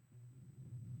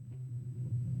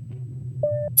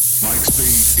Mike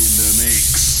Speed in the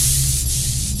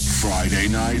mix. Friday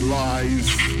Night Live.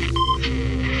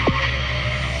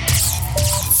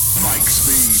 Mike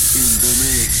Speed in the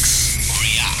mix.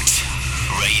 React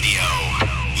Radio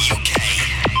UK.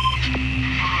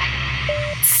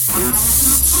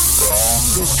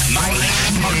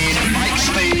 Mike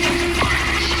Speed.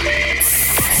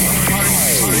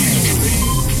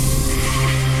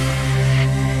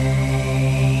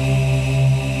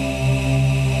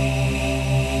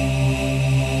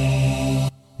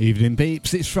 Evening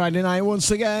peeps, it's Friday night once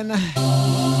again.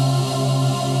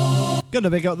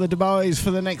 Gonna big up the boys for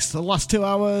the last 2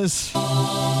 hours.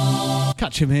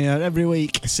 Catch him here every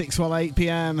week, 6 till 8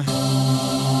 p.m.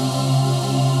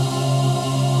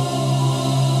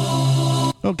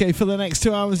 Okay, for the next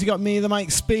 2 hours you got me, the Mike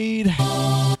Speed.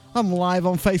 I'm live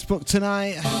on Facebook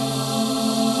tonight.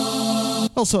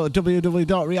 Also at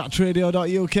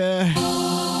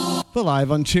www.reactradio.uk. We're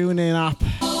live on TuneIn app.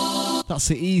 That's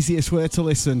the easiest way to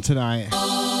listen tonight.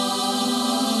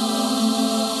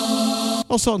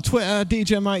 Also on Twitter,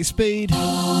 DJ Mike Speed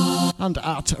and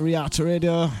at React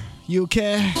Radio UK.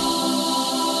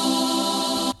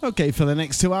 Okay, for the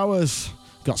next 2 hours,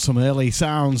 got some early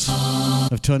sounds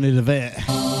of Tony DeVitt.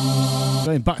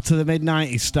 Going back to the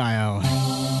mid-90s style.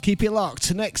 Keep it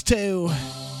locked, next 2.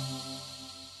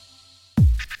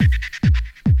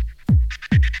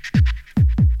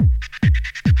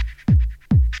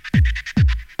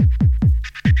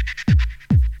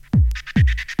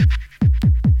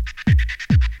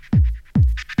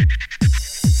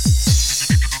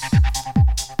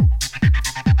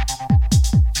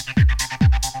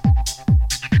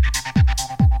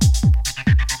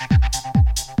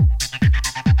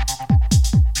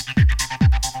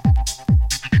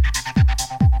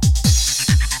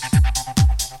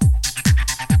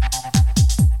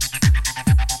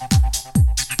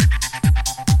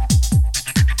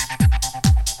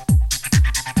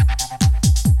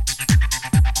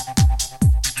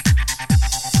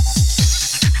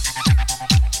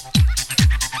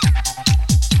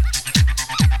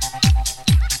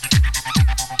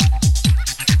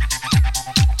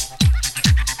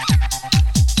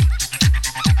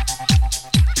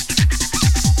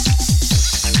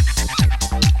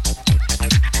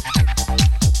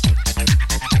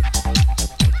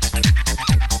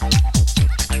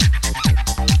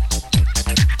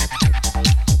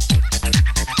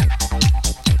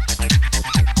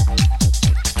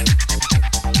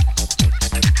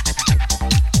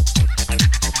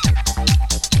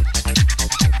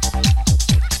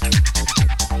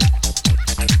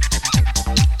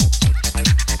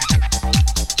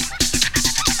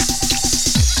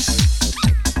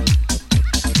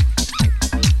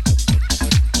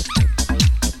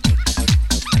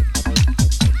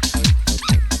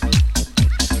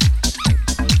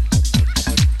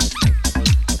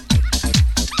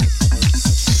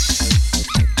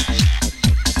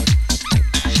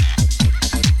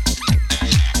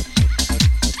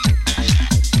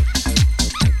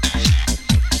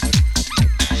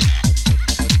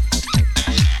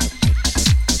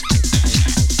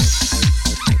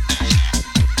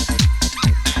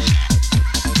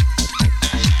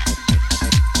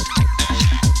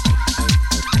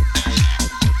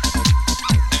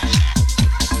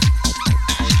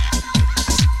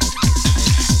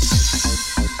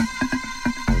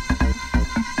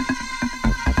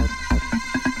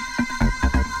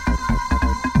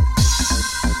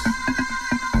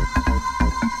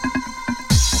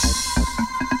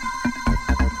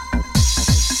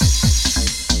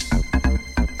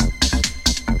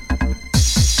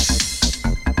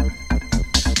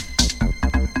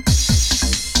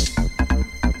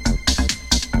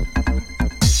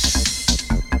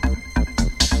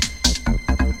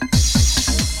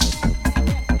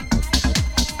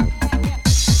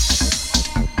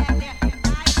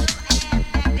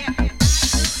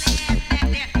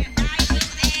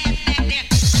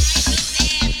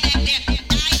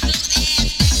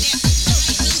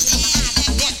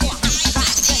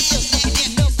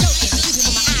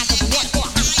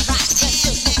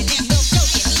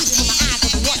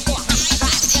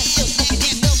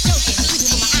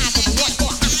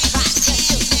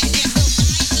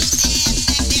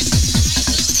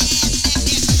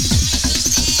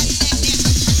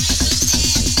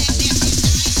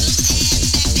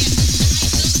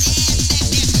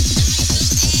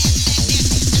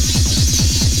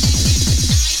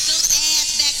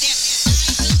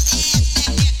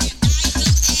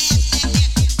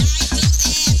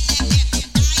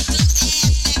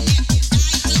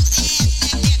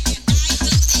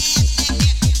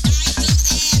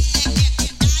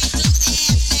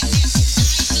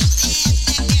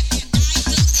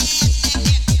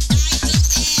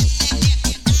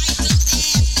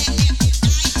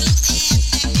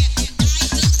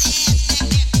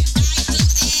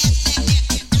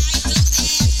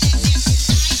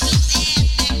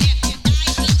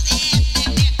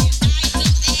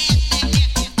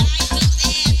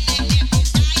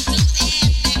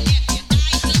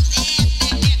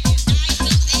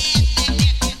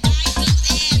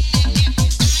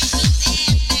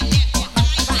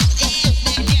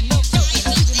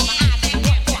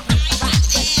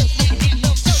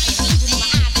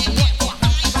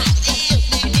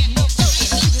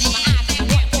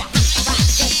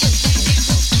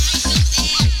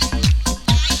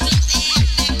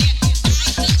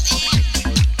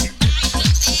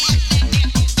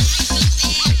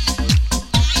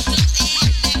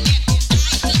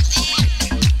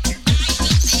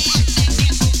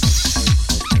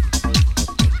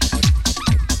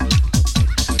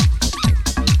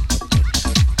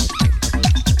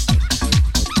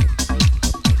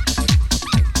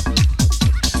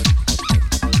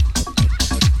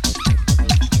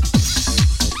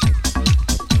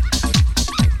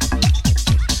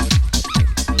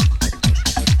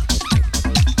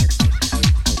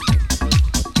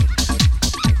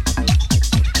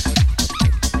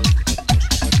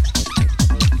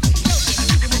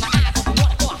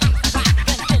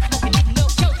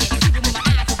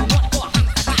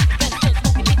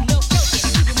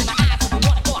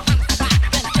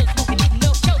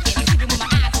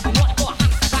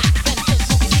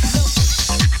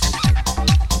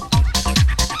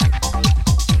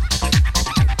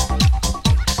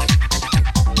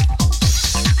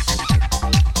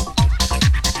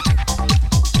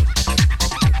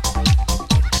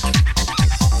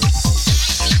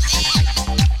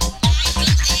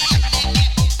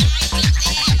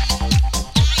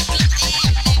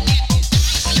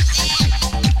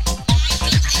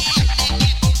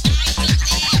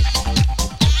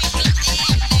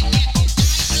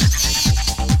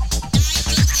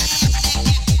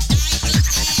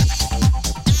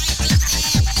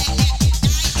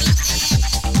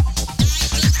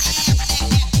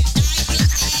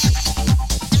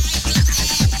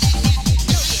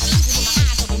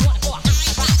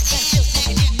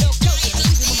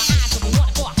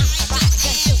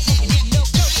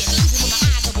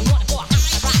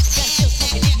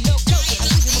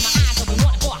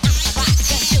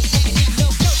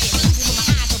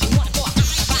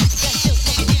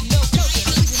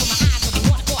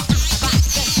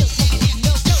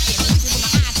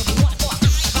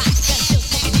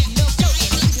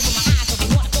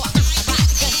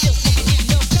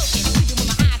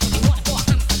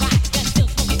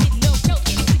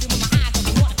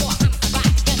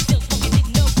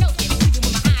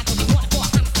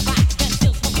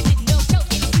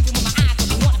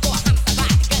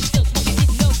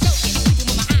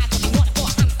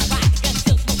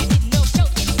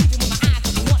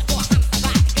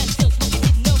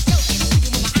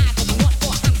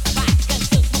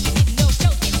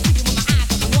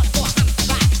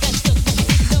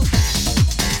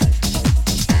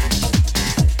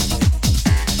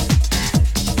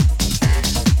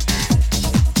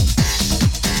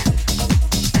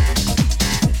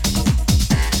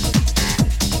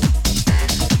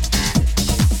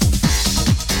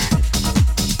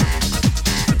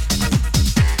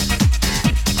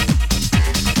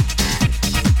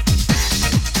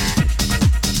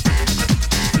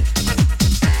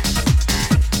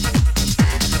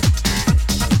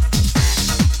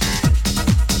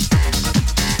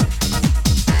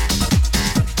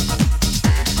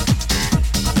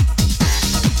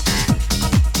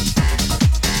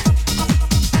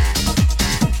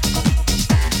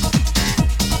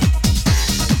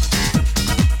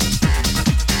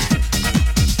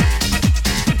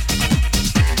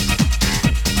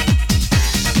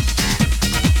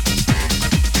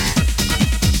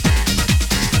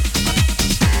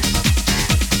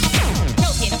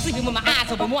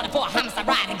 eyes open, wanted for a homicide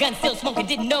ride, a gun still smoking,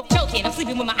 didn't know choking. I'm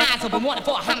sleeping with my eyes open, wanted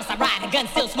for a homicide ride, a gun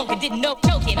still smoking, didn't know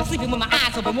choking. I'm sleeping with my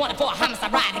eyes open, wanted for a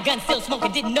homicide ride, a gun still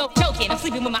smoking, didn't know choking. I'm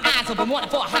sleeping with my eyes open, wanted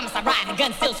for a homicide ride, a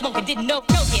gun still smoking, didn't know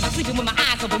choking. I'm sleeping with my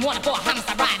eyes open, wanted for a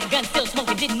homicide ride, a gun still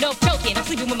smoking, didn't know choking. I'm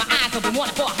sleeping with my eyes open,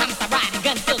 wanted for a homicide ride, a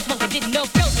gun still smoking, didn't know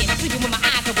choking. I'm sleeping with my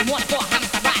eyes open, wanted for a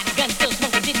homicide ride, a gun still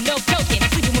smoking, didn't know choking. I'm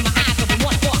sleeping with my eyes open,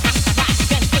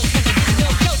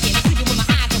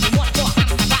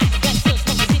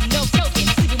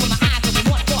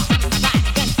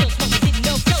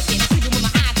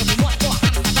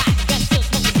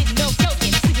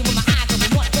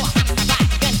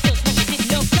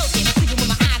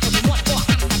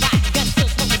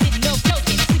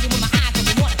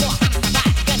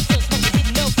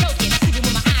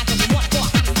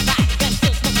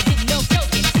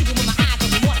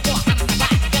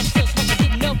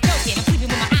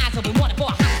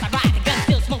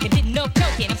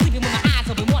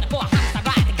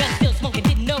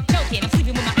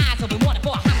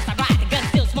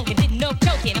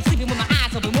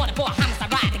 wanted for a homicide ride,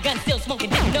 a gun still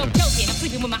smoking, didn't know choking. I'm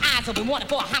sleeping with my eyes open, wanted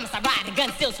for a homicide ride, a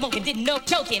gun still smoking, didn't know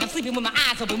choking. I'm sleeping with my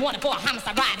eyes open, wanted for a homicide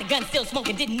ride, a gun still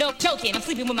smoking, didn't know choking. I'm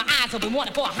sleeping with my eyes open, wanted for a homicide ride, a gun still smoking, didn't know choking. I'm sleeping with my eyes open, wanted for a homicide ride, a gun still smoking, didn't know choking. I'm sleeping with my eyes open, wanted for a homicide ride, a gun still smoking, didn't know choking. I'm sleeping with my eyes open, wanted for a homicide ride, a gun still smoking, didn't know choking. I'm sleeping with my eyes open,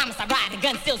 wanted for a homicide ride, a gun still smoking, didn't know choking. I'm sleeping with my eyes open, wanted for a homicide ride, a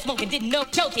gun still smoking, didn't know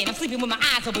choking. I'm sleeping with my eyes open, wanted for a homicide ride, a gun still smoking, didn't know choking. I'm sleeping with my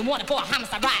eyes open, wanted for a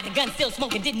homicide ride, a gun still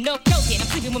smoking, didn't know choking. I'm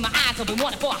sleeping with my eyes open,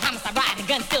 wanted for a homicide ride, a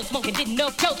gun still smoking, didn't know choking. I'm sleeping with my eyes open, wanted for a homicide ride, a gun still smoking, didn't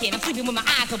know choking. I'm sleeping with my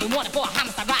eyes open, wanted for a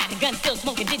homicide ride, a gun still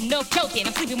smoking, didn't know choking. I'm sleeping with my eyes open, wanted for a homicide ride, a gun still smoking, didn't know choking. I'm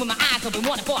sleeping with my eyes open,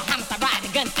 wanted for a homicide ride, a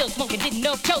gun still smoking, didn't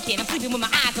know choking. I'm sleeping with my eyes open, wanted for a homicide ride, a gun still smoking,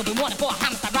 didn't know choking. I'm sleeping with my eyes open, wanted for a homicide ride, a gun still smoking, didn't know choking. I'm sleeping with my eyes open, wanted for a homicide ride, a gun still smoking, didn't know choking. I'm sleeping with my eyes open, wanted for a homicide ride, a gun still smoking, didn't know choking. I'm sleeping with my eyes open, wanted for a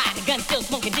homicide ride, a gun still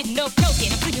smoking, didn't know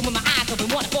choking. I'm sleeping with my eyes open,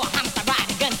 wanted for a homicide ride,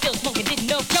 a gun still smoking, didn't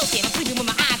know choking. I'm sleeping with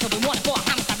my eyes open, wanted for a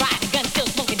homicide ride, a gun still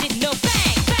smoking, didn't know.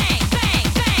 Bang, bang,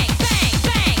 bang, bang, bang,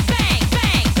 bang, bang, bang,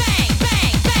 bang,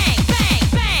 bang, bang, bang,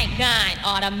 bang, 9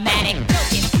 automatic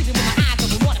choking. I'm sleeping with my eyes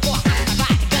open, wanted for a homicide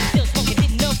ride, a gun still smoking,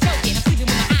 didn't know choking. I'm sleeping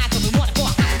with my eyes open, wanted for a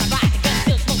homicide ride, a gun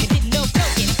still smoking, didn't know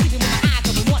choking. I'm sleeping with my eyes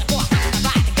open, wanted for a homicide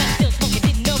ride, a gun still smoking,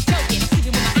 didn't know choking. I'm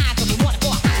sleeping with my eyes open, wanted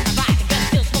for a homicide ride, a gun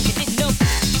still smoking, didn't know.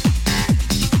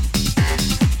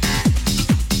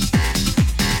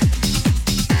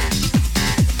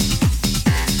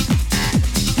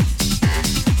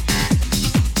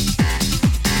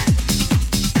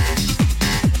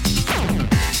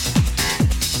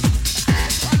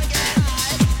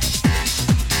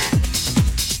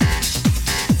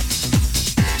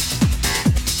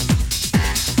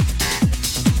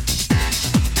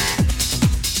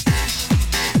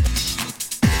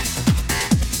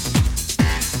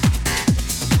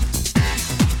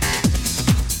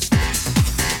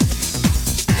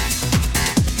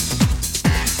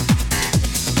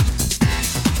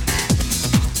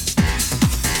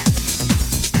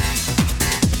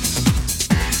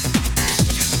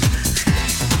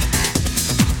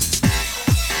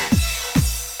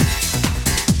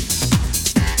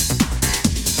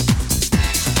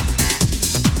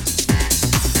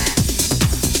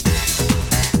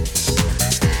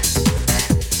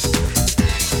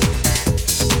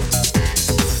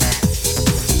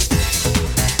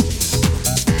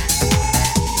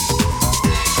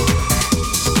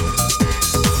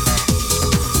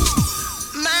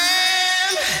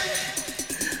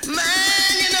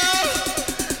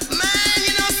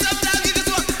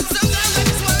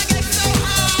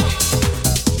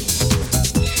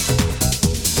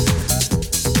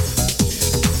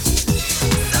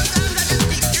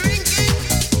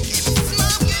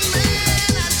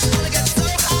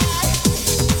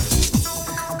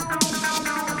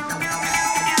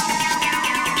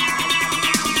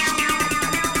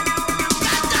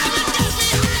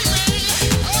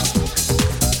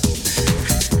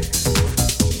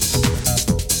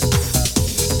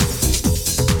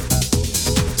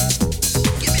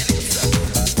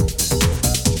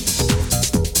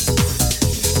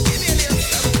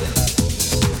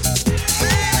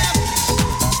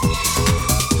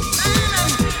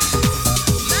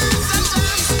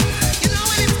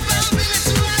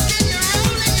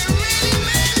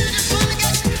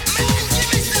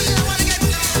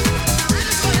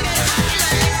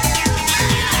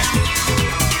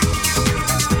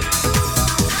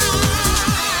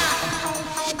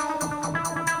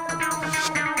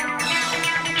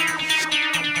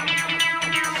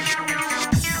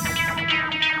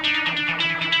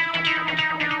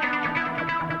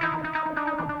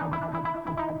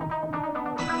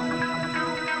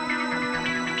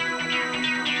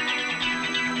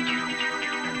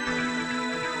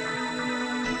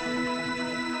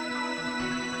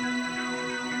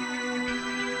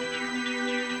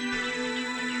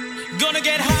 Gonna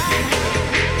get high.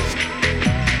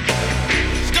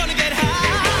 Gonna get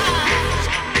high.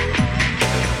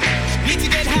 Need to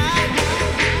get high.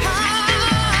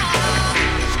 High.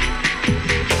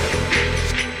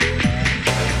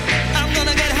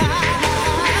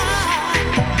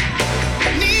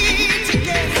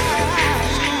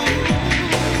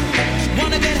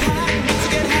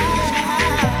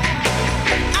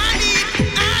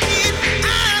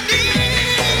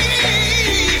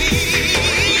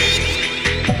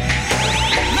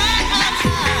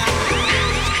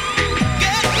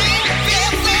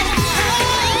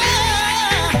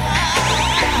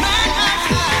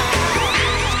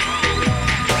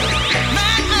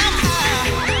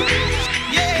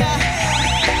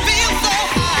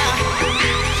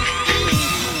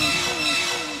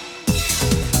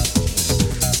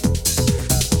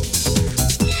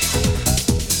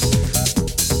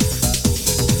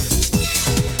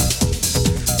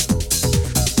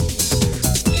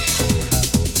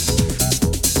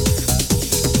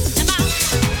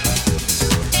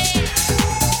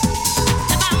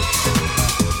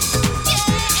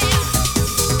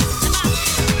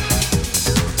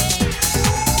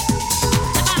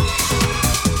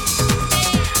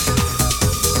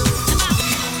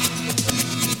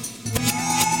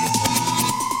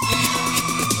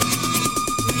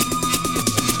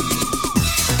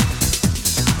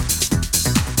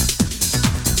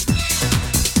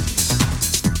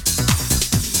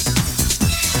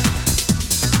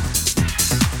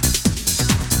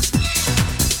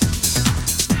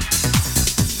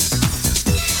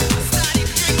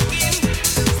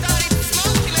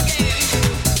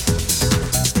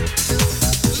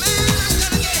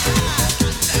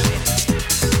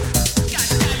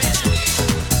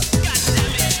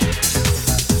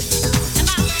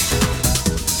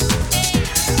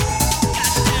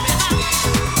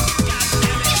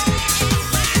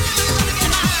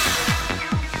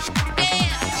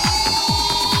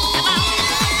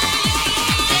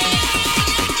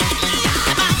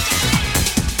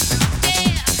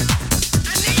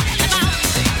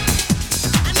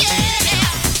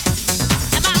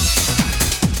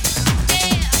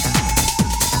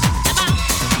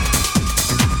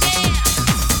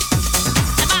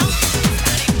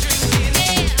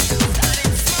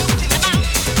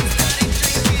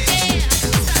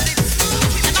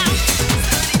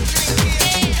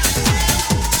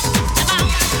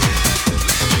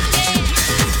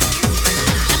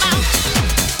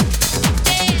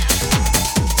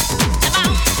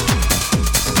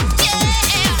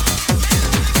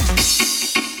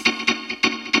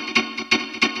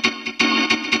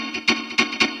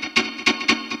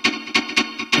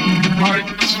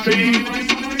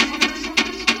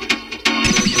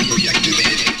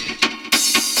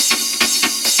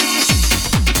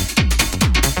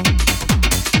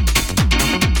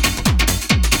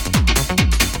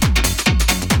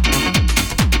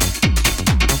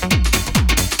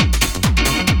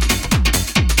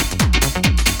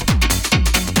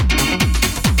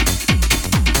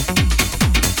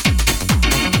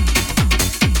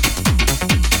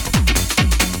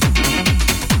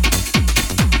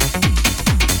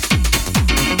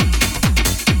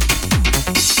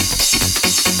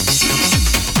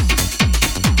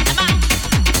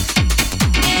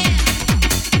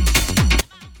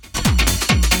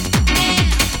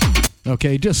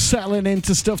 Okay, just settling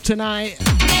into stuff tonight.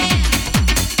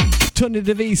 Tony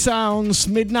DeVee sounds,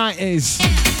 mid-90s.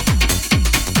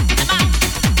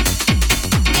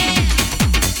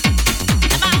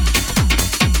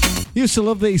 Used to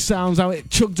love these sounds, how it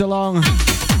chugged along.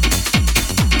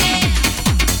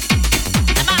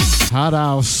 Hard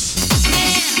house.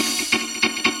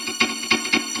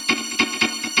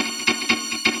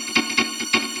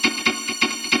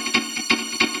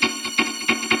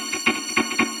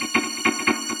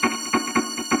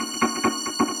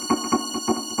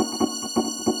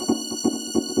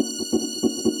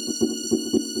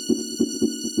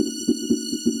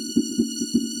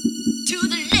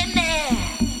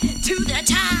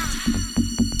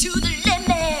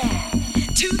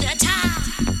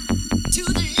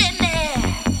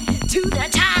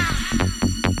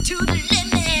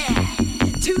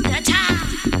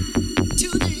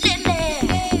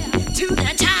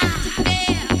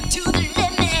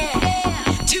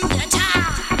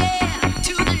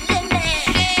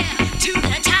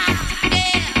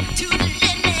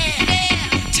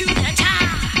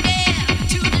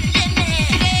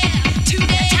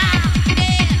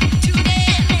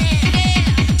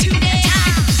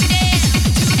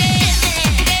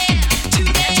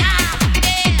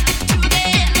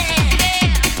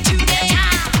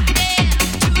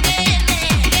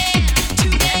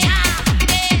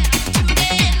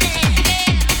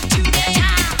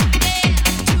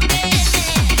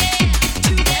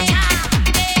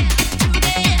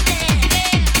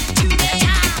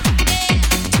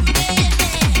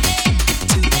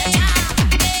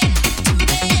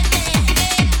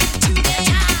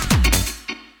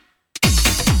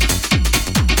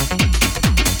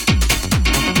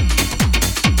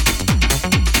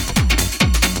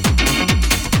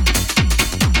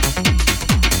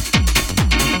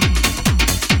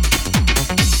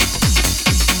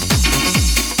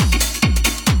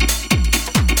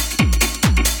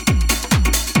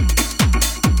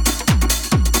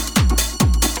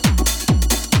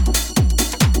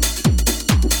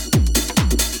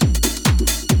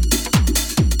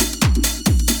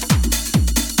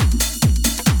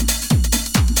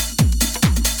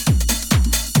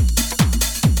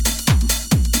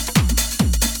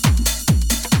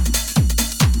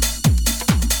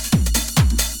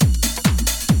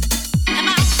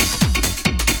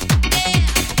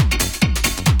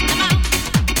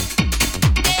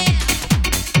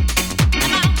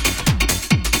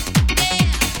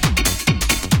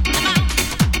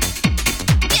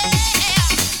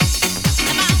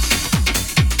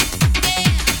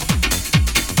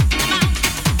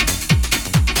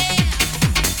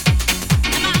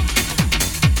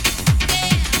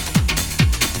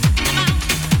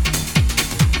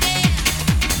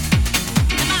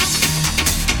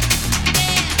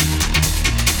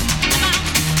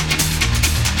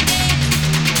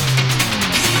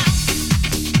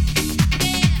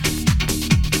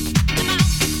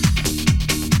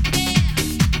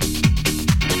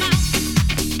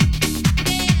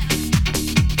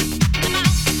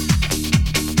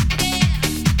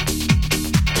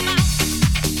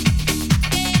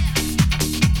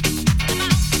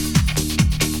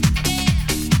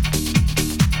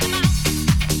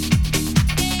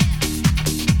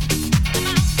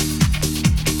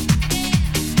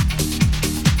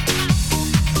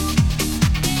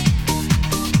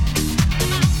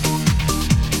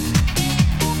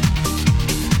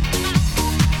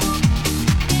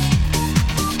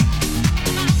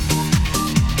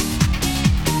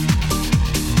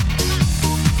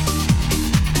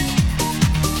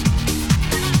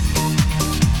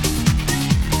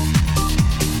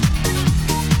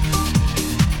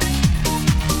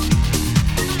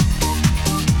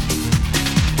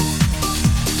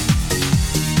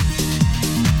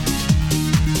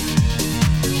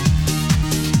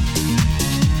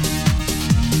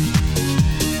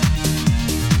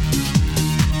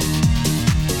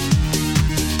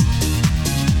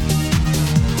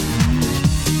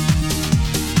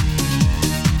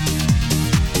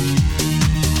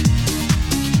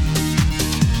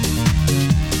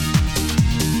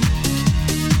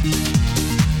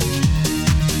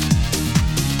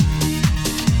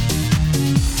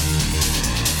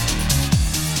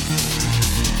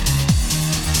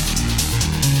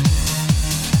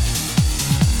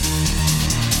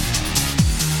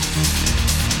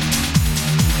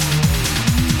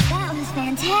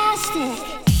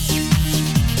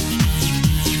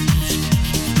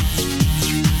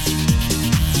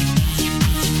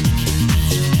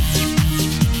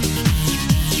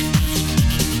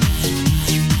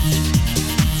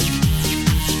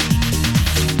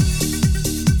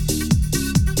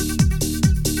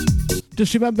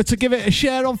 Just remember to give it a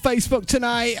share on Facebook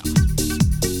tonight.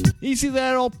 Easy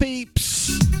there, old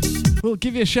peeps. We'll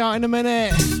give you a shout in a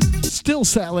minute. Still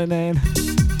settling in.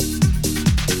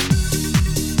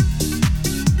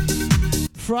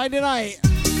 Friday night.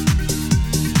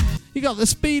 You got the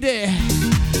Speedy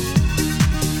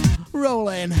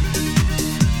rolling.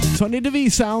 Tony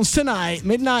DeVee sounds tonight,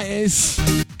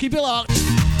 mid-90s. Keep it locked.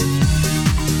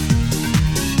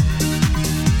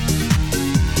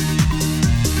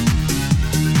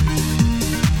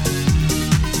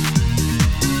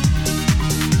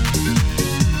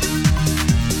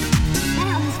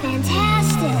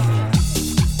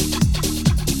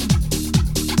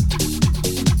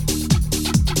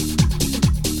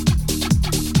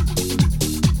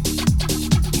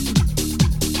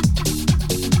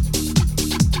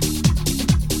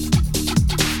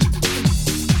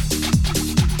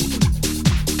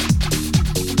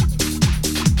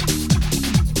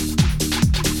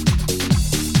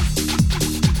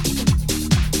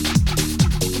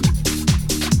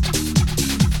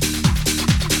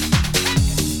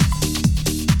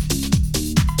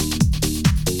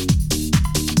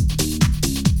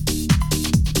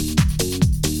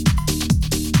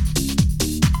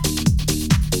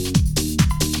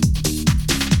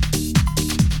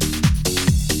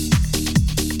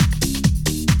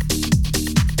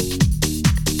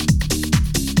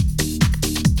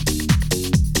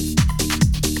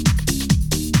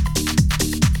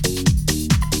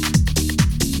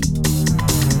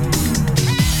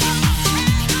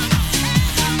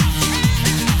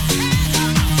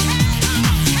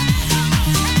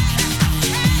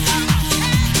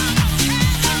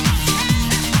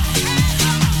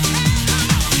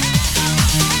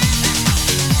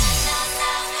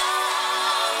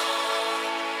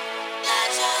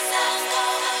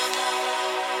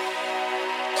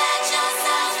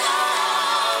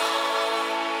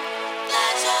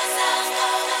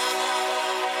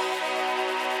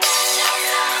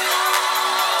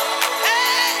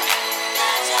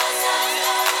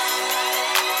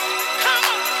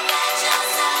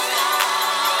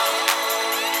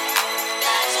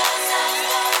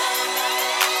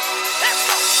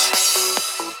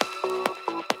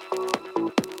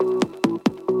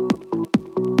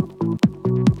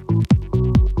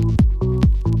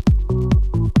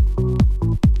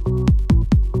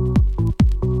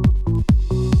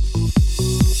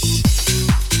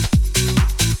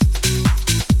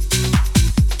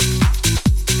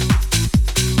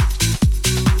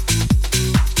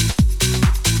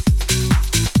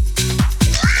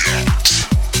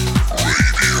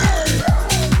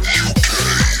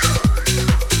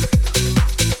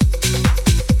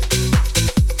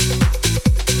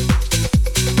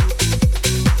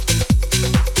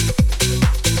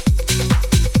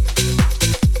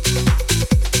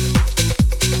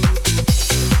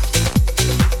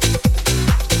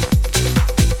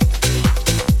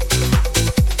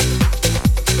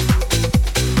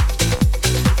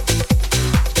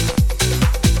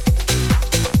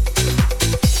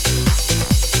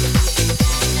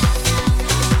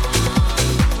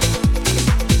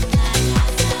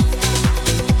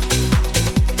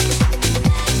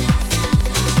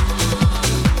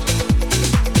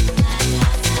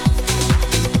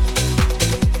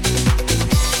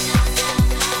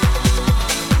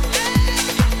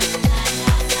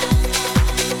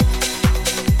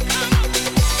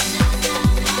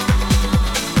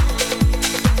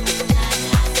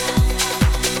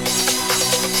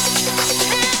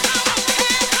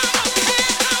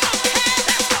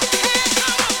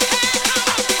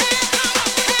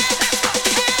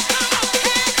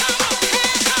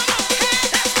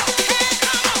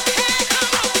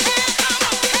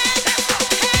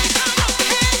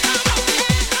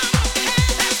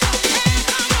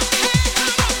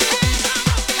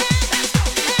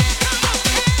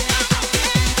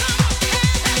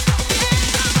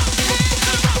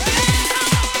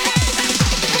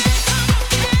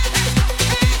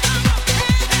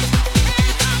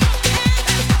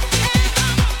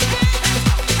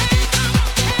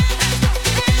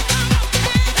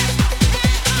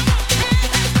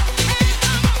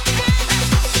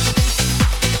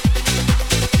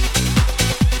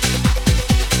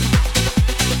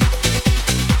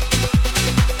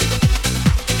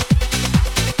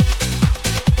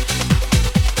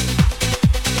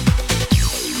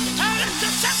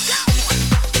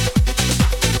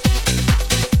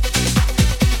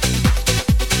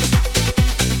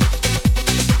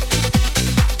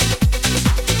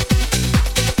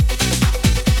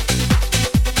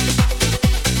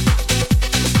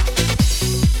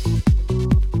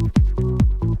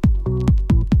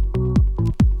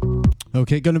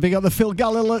 Okay, gonna big up the Phil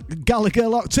Gallagher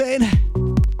locked in.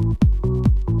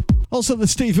 Also the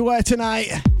Stevie Ware tonight.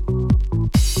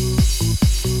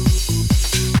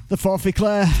 The Forfeit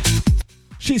Claire.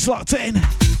 She's locked in.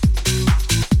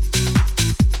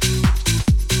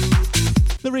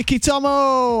 The Ricky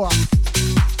Tomo.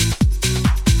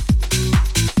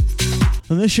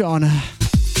 And the Shauna.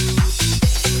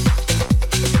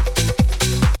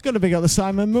 Gonna big up the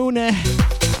Simon Mooney.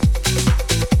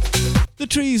 The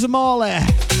Trees of Morley.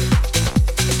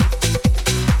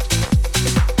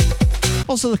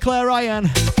 Also the Claire Ryan.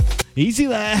 Easy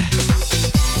there.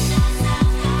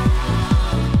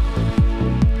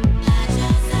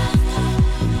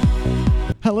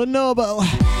 Helen Noble.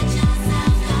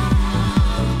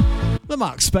 The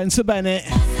Mark Spencer Bennett.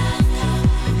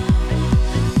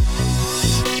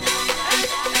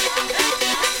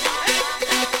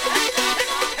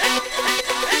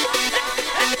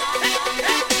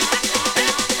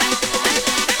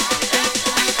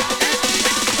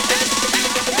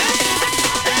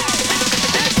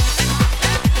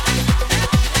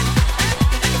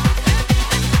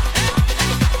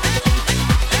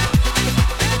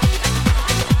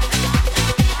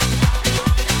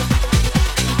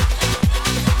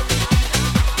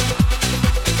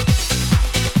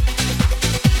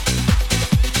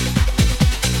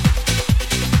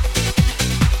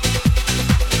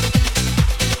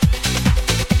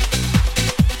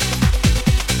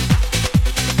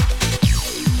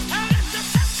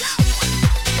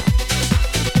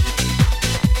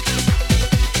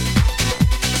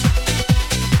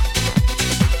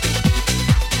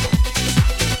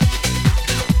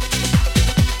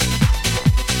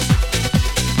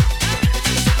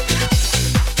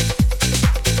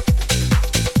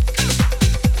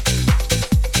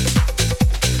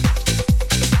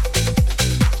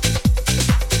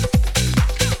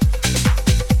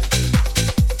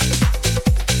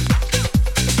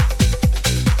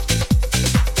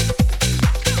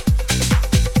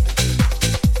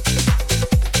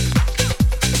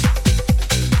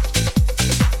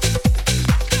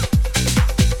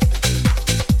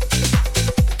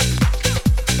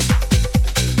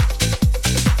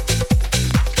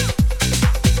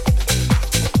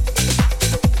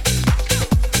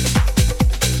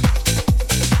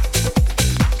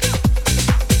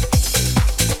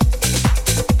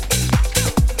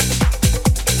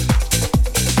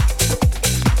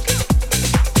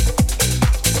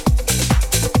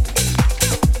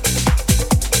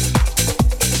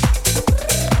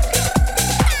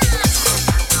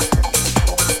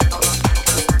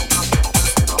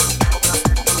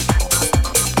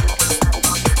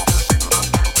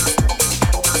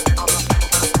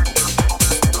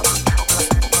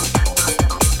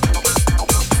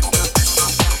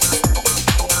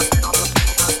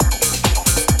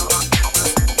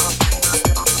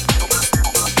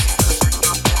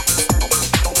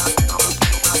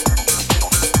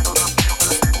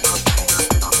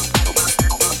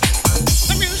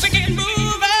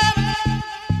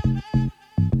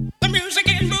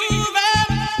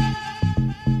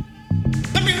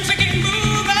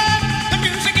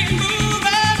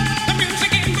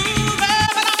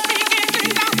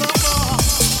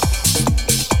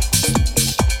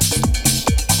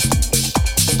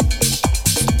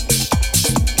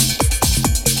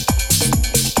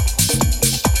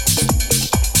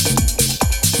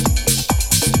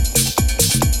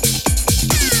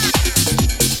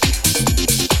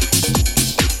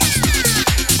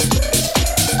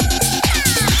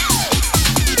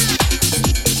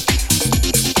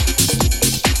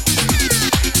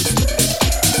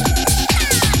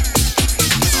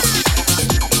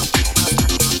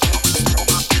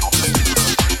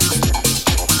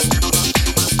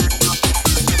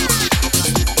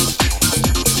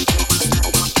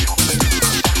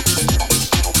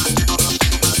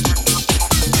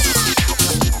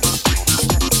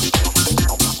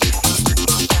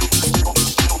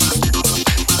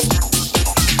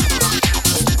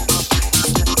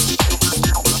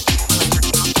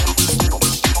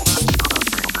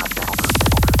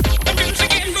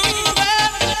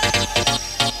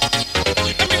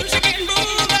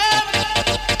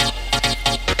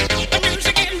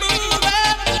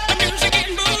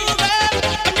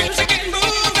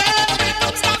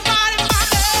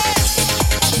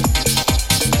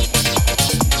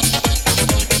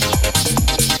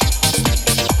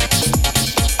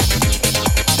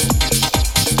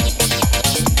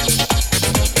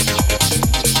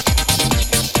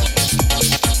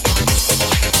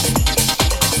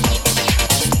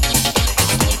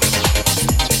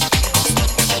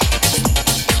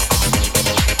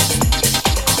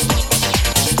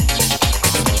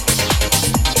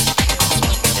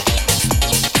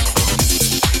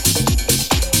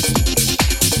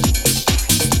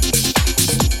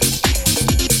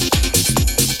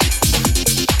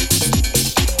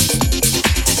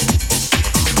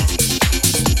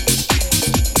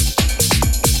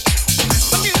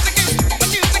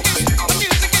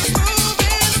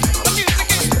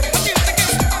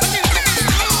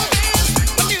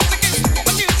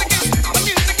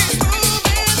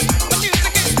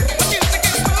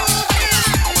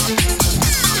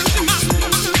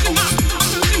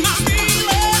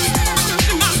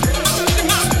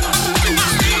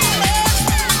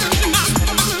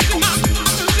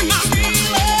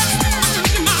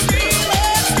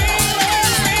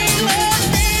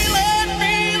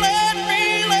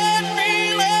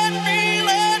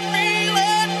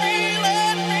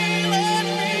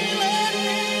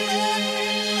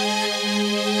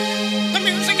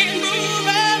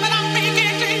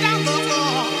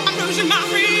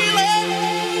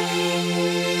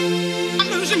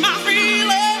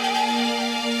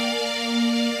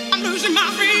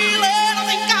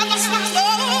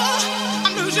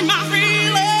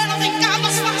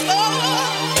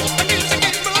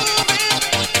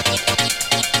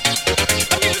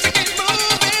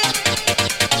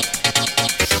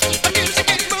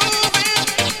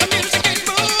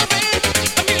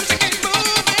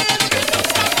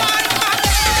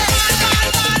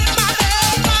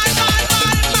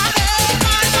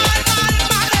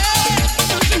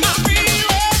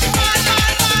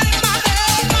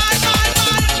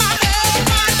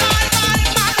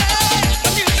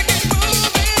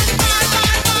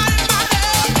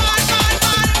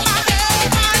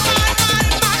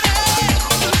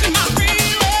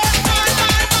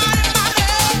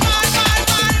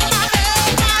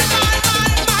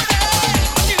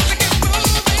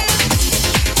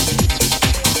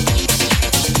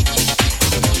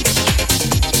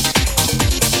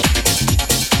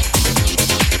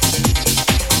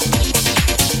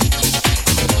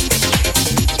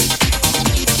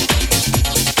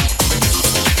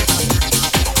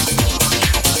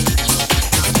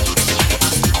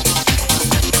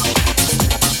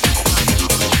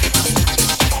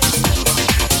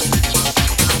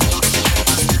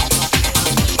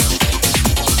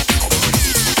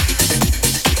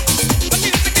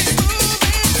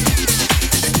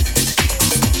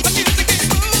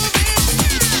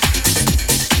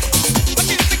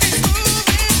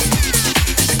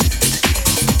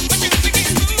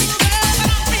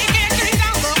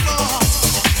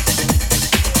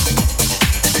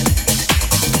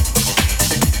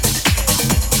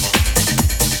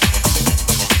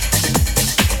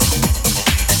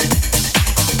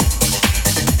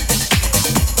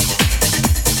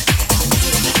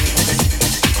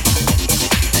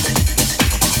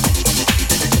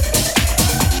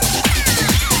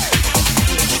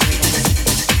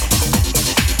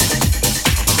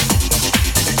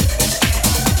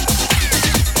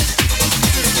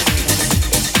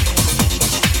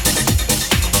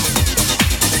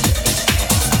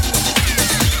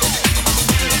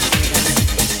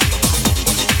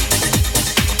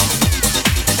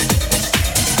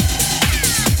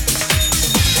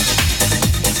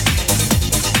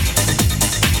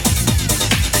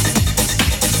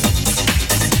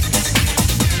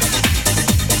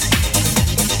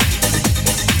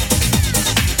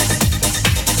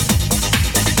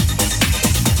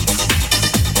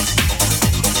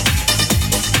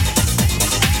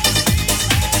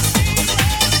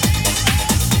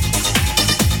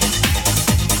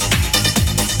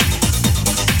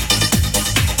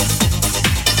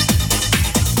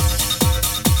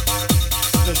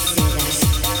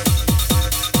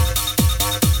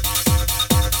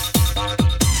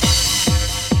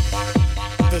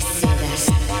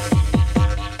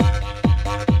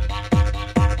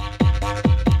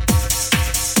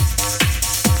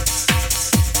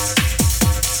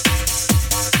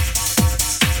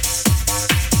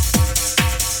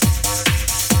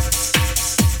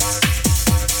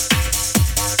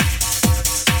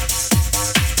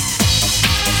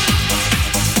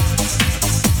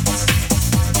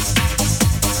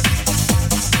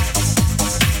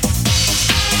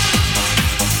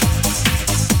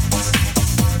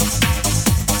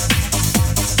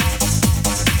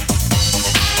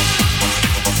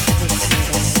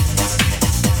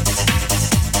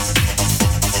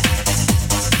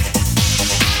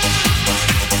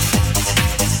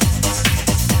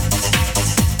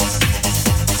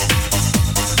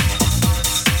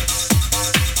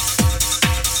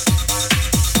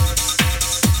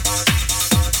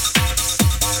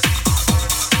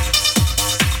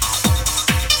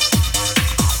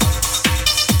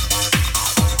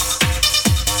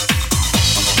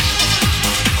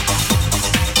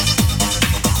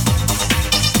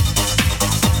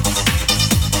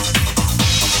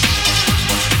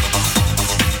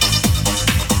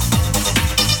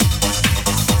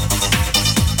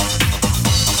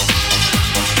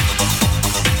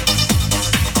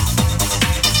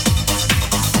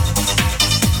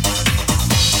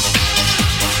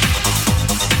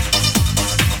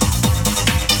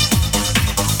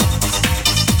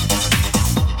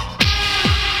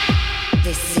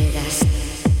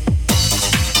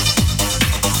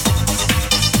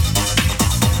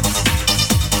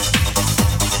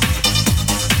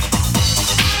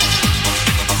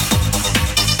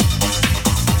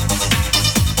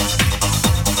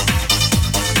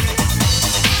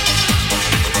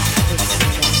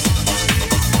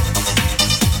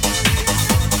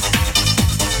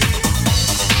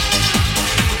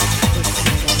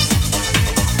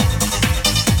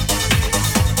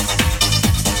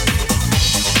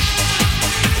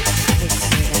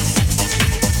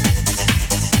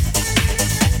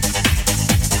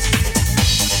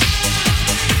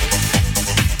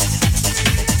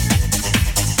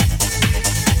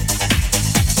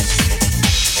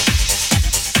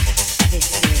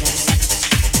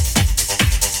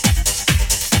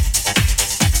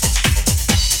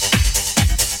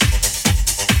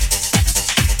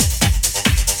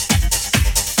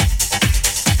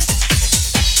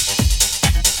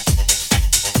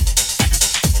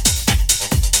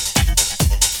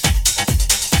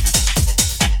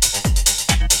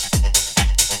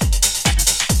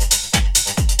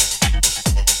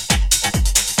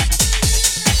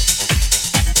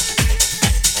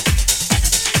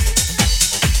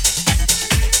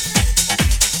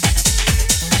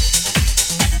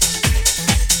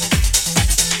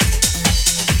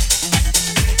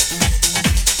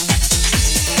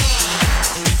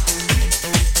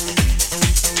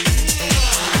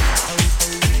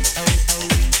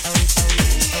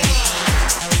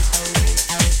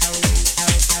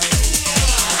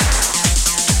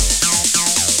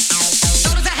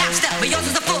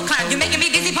 a full climb. You're making me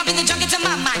dizzy, pumping the junk into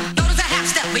my mind. Notice a half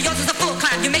step, but yours is a full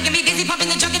climb. You're making me dizzy, pumping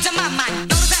the junk into my mind.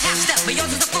 Notice a half step, but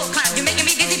yours is a full climb. You're making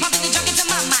me dizzy, pumping the junk into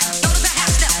my mind. Notice a half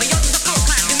step, but yours is a full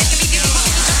climb. You're making me dizzy,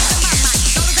 pumping the junk into my mind.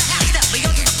 Notice a half step, but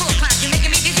yours is a full climb. You're making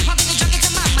me dizzy, pumping the junk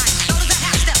into my mind. Notice a half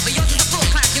step, but yours is a full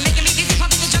climb. You're making me dizzy,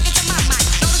 pumping the junk into my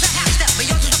mind. Notice a half step, but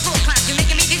yours is a full climb. You're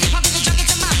making me dizzy, pumping the junk into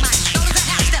my mind. Notice a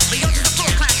half step, but yours is a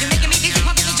full climb. You're making me dizzy,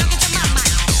 pumping the junk into my mind.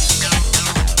 Junk into my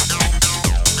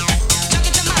mind. Junk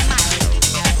into my mind.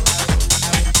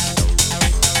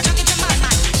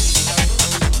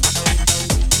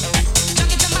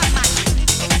 Junk into my mind.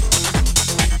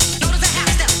 Notice a half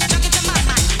step, junk into my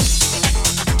mind.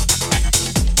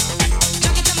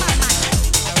 Junk into my mind.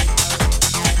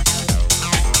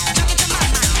 Junk into my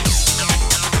mind.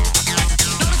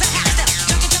 Notice a half step,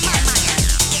 junk into my mind.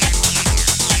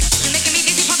 You're making me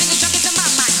dizzy, pumping the junk into my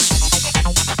mind.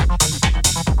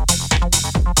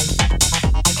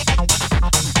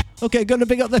 Okay, gonna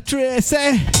big up the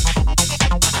Tracy.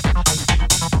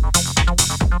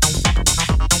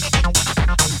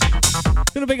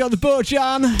 Gonna big up the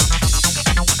Bojan.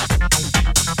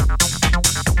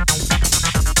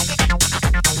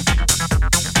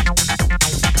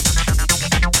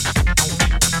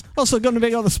 Also gonna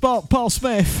big up the Spot, Paul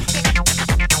Smith.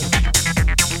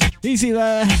 Easy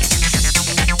there.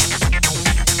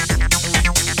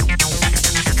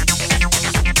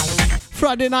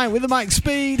 Friday night with the Mike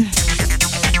Speed.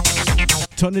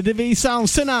 Tony DeVee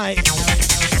sounds tonight.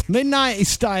 Midnight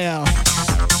style.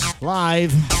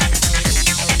 Live.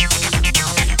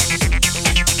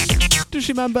 Just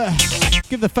remember,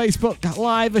 give the Facebook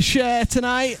Live a share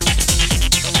tonight.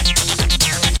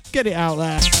 Get it out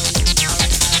there.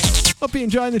 Hope you're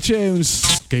enjoying the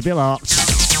tunes. Keep it locked.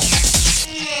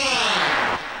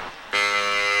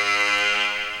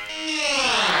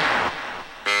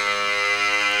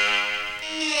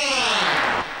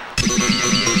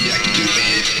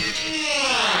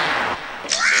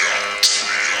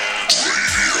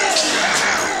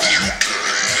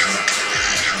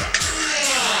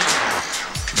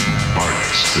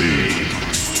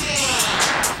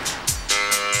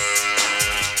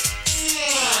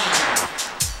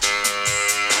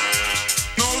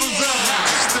 Notice that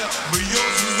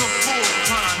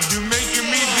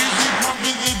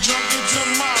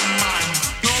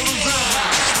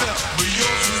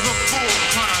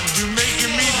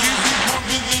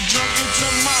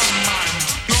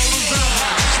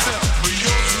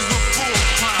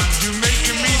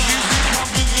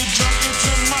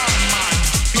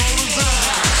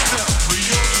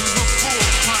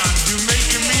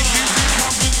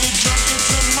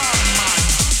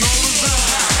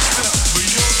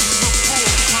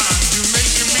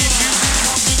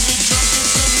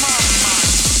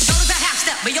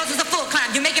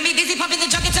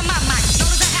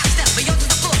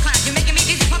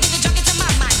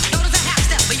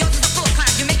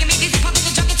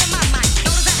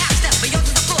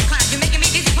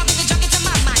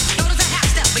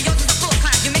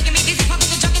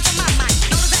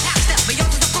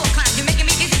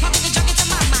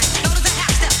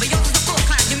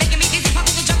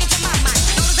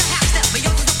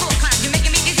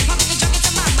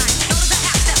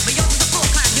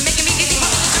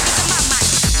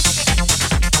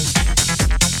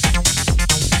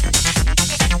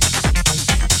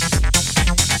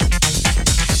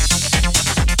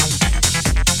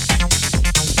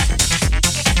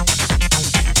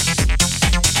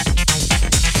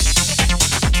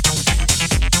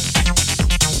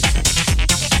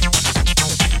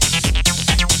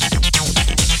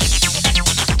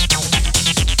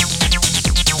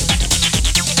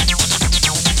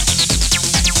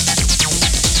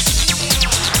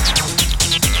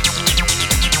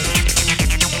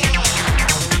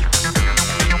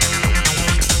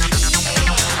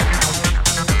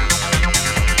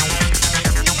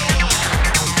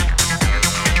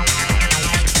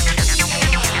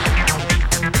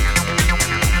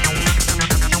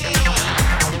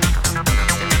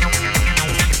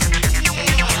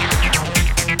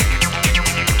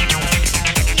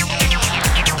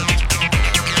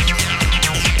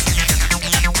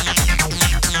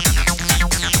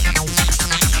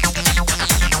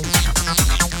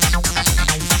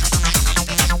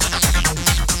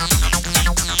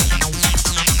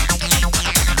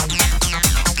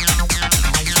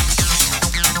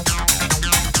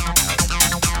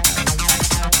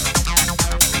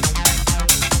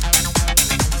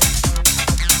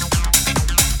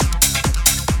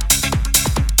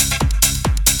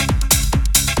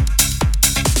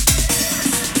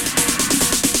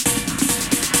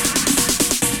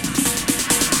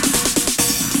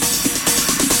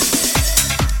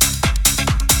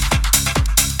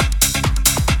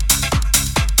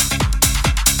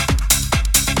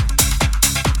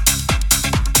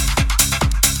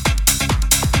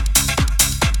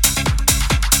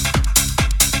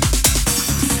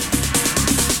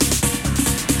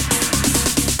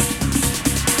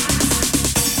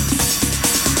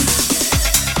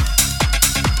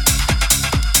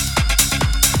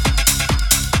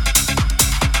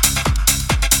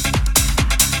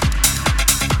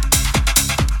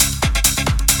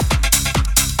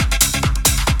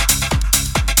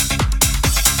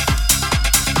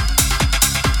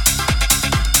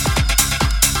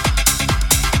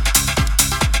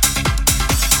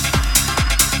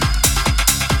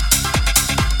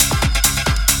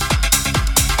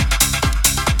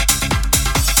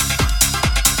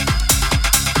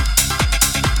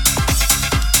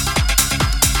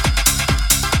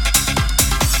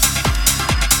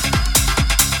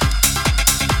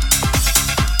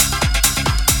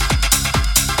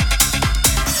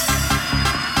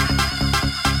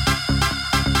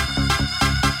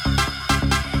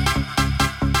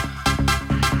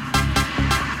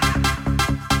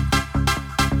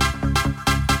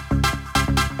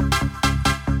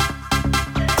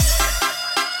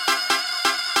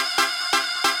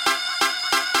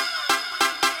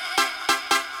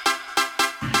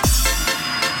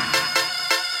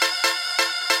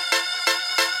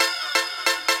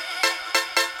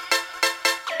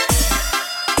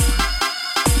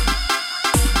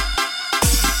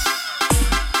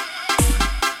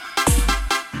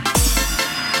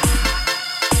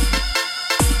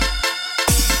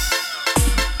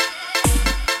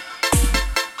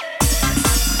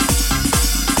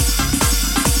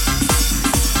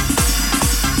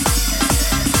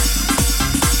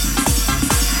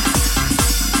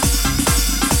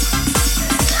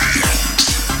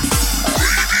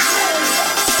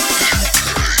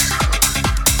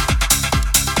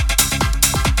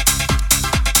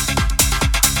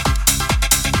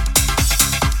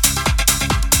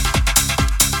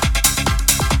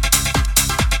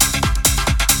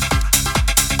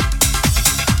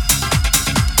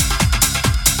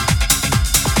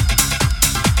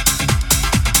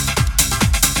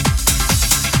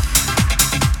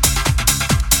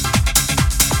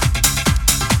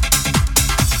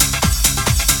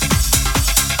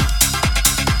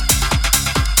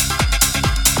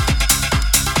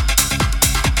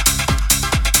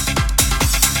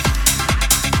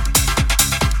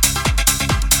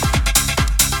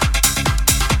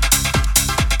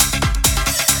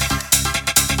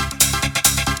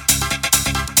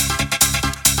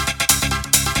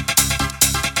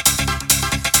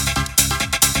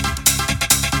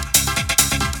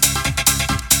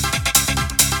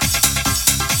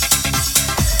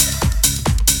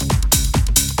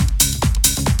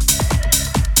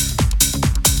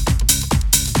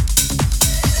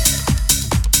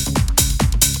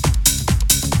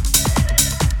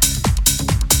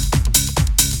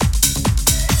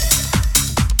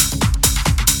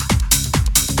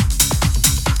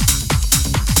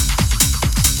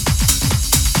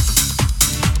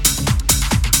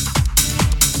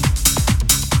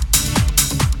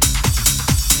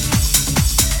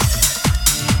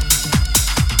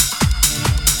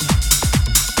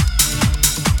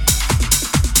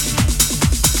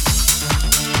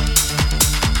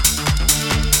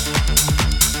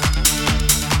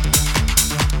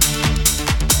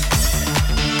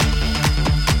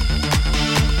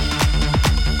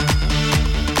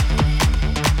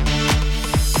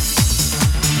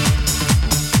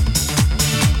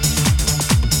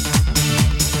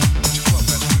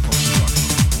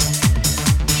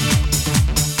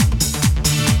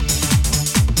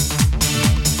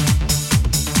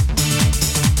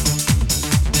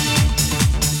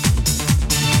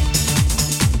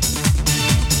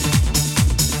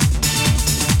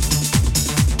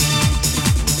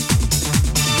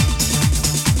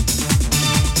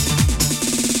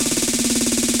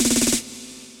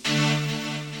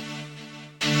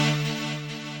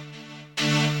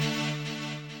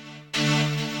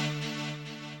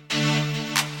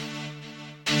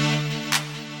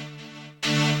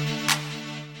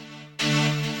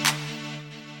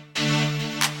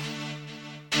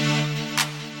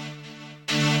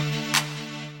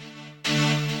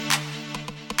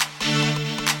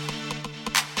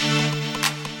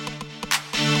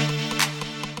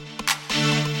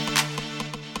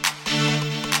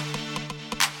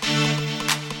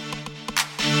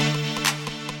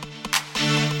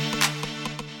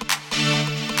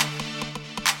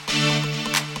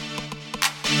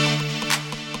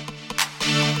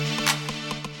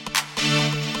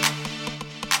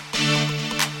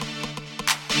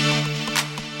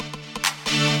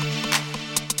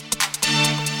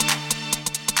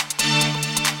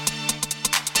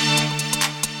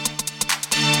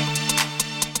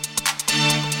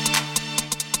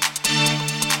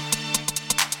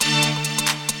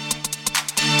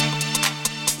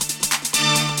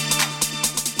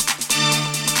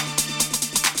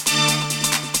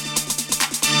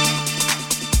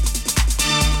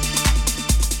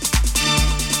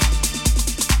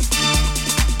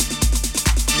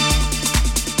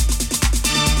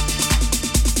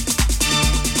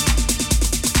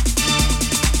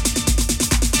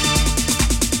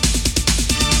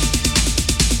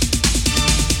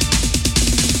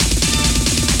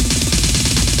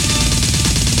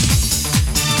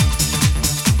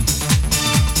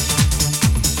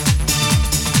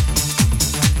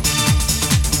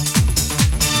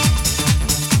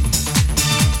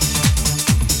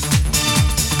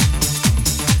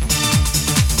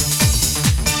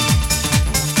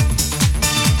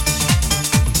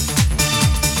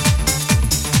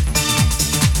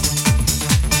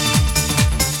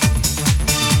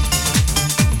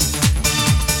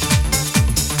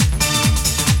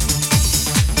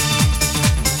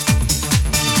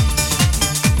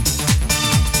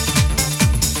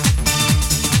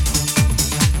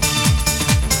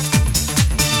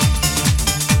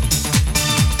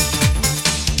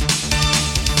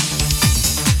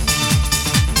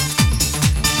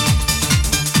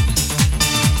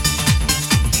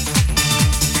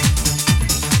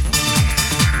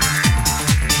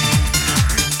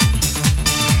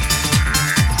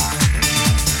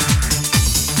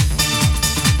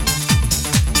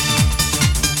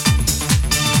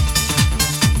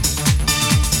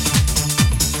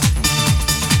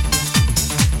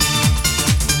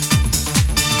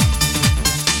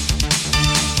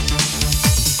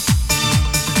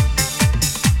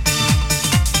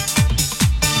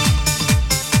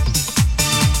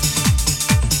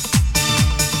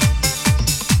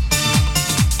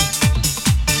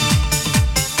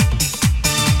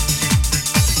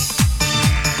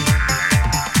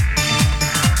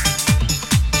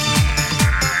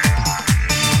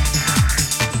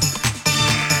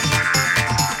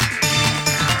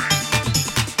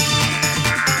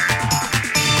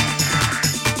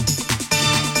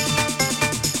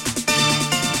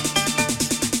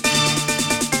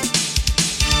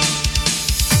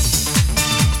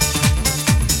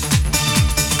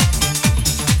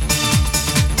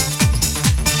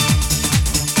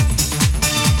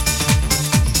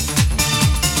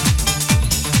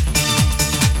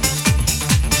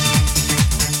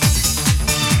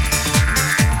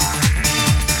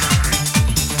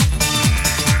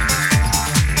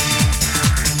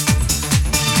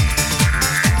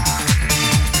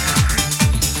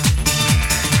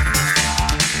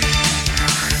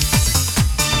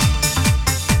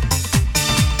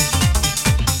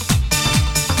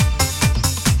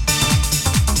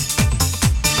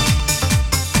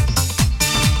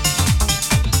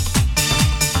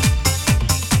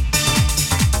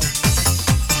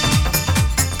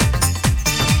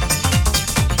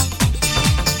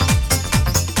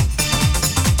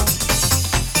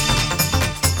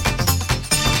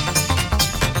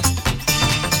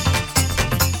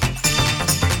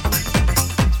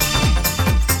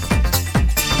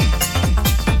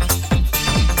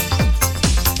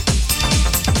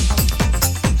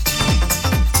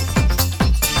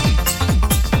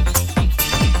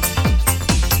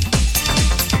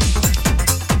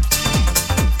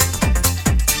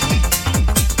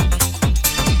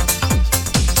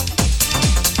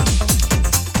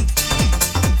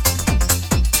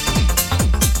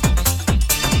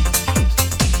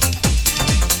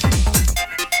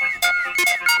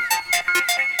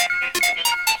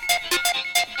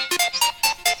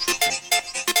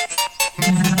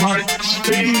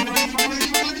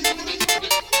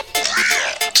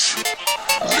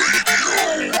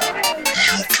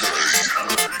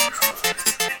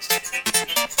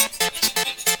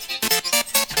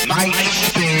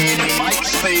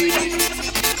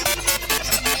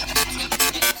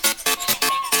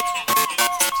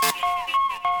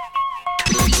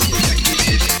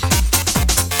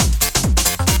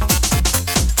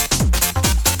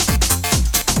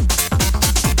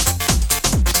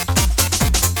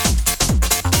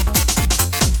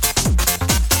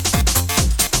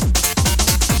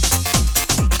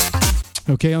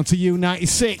Okay, on to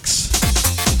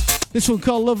U96. This one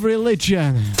called Love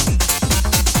Religion.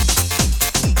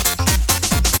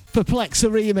 Perplexa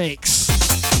remix.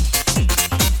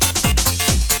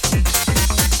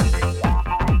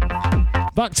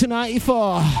 Back to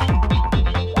 94.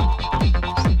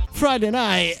 Friday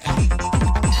night.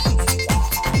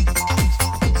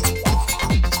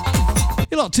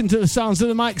 You're locked into the sounds of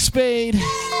the Mike Speed.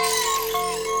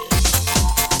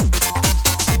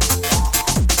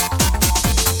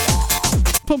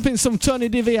 Pumping some Tony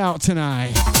Divi out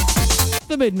tonight.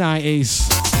 The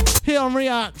mid-90s. Here on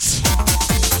React.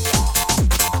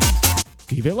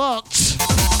 Keep it locked.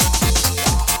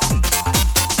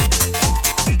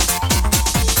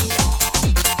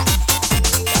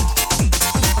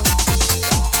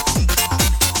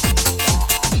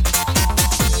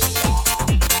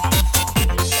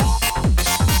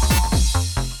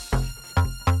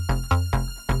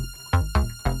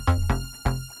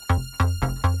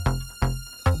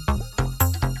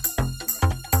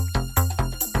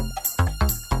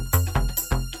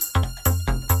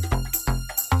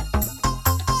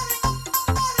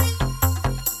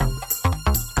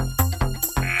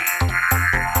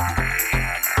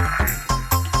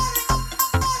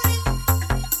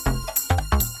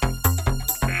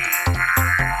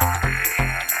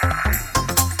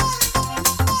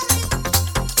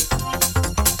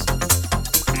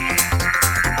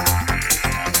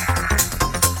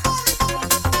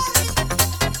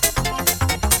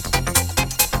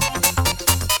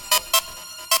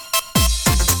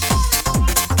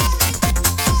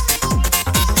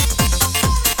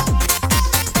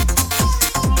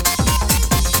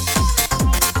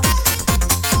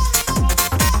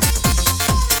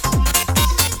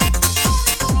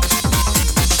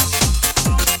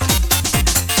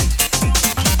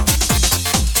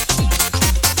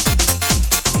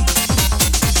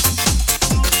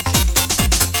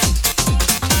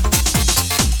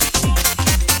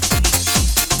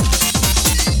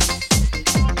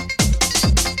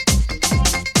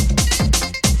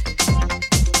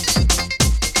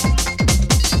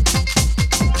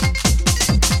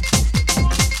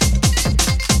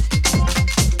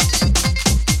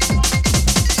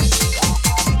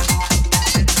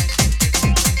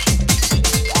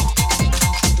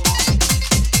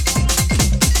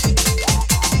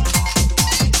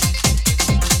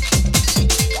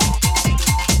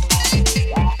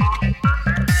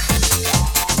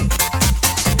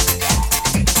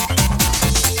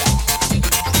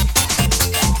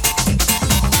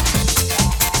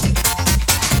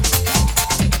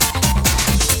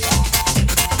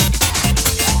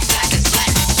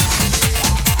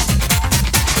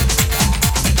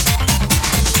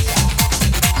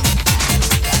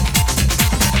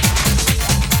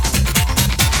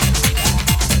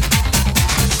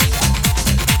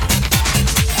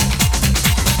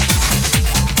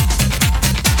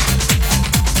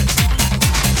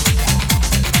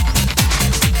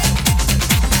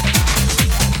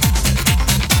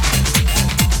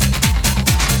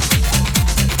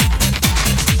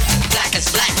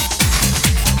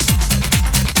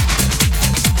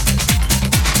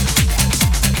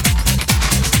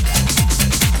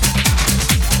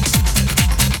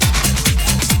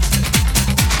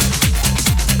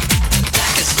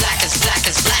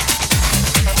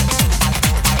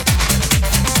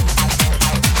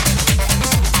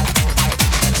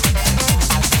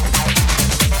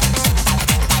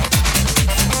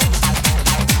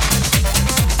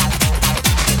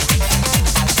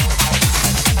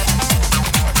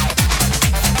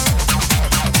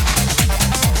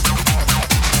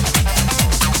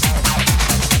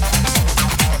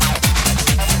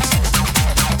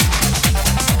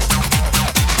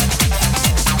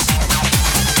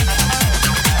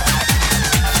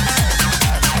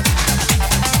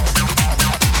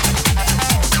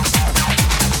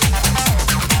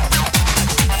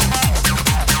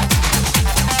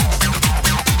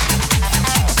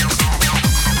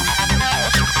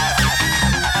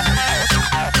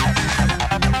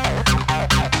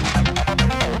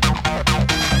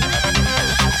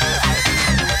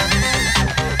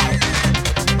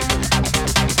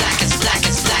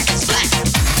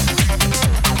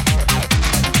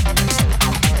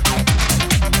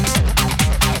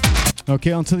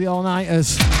 Okay, on to the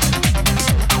all-nighters.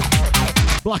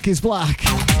 Black is Black.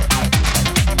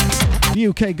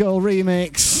 UK Girl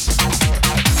remix.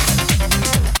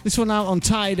 This one out on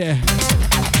Tidy.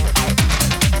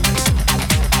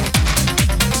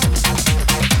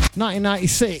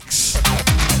 1996.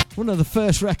 One of the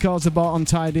first records I bought on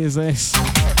Tidy is this.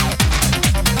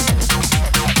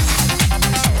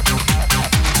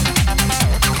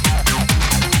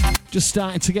 Just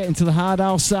starting to get into the hard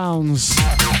house sounds.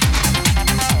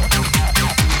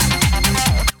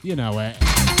 You know it.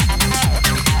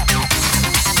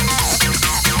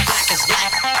 Black is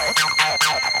black.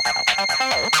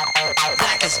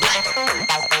 Black is black.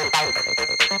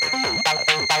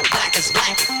 Black is black. Black is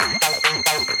black.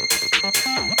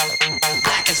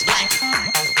 Black is black.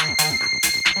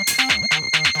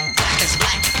 Black is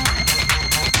black.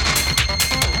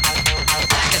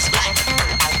 Black is black. Black is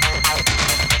black.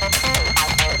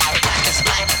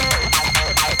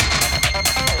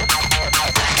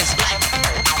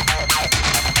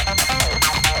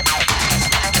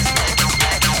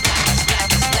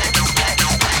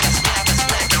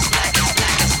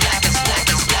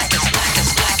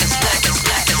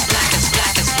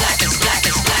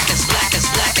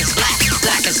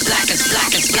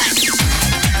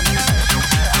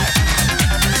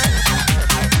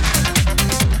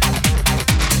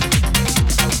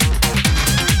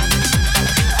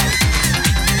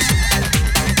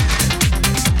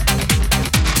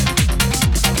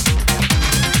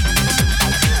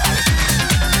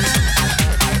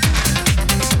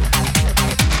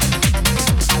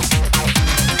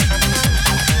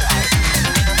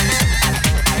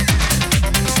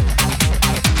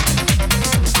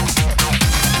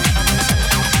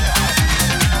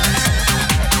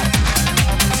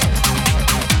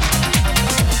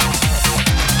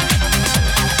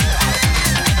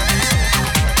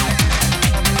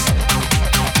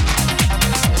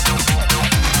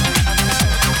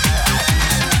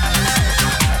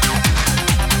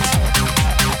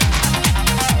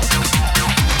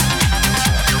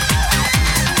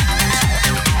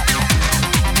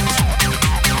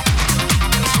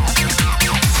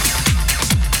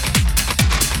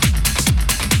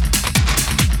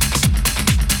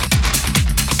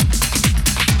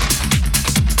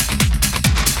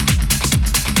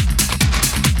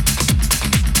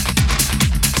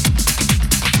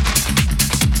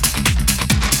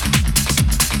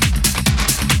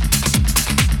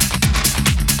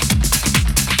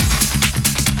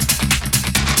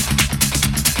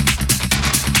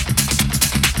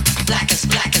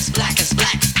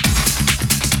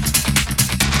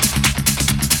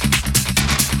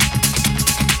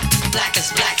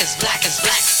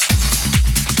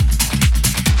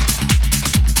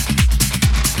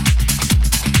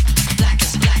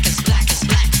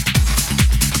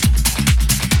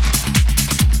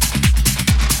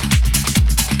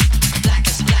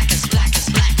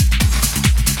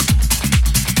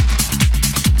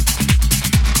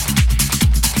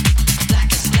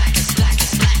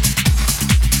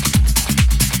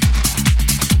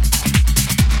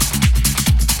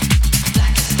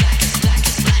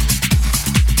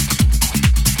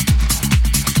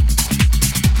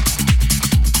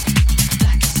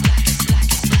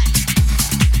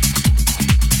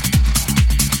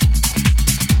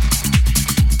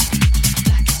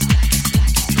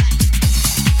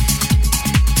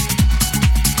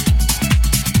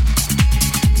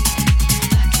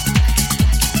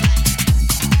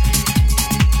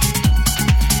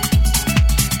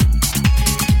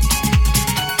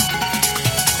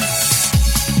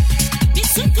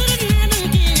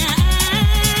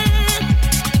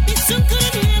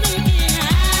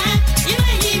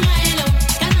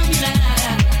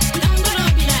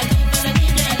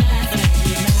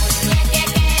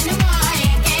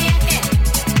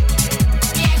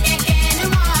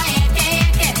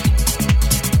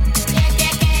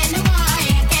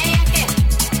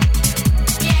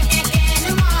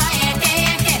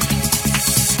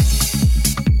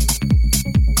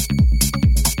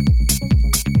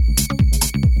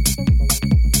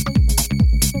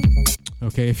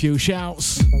 Okay, a few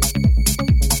shouts.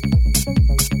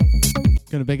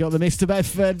 Gonna big up the Mr.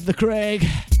 Bedford, the Craig.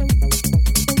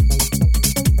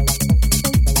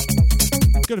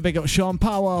 Gonna big up Sean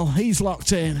Powell, he's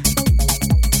locked in.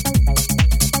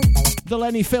 The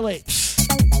Lenny Phillips.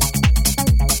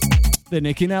 The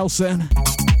Nicky Nelson.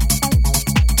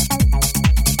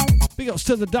 Big ups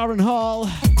to the Darren Hall.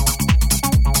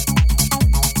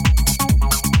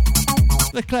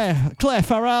 The Claire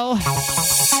Farrell.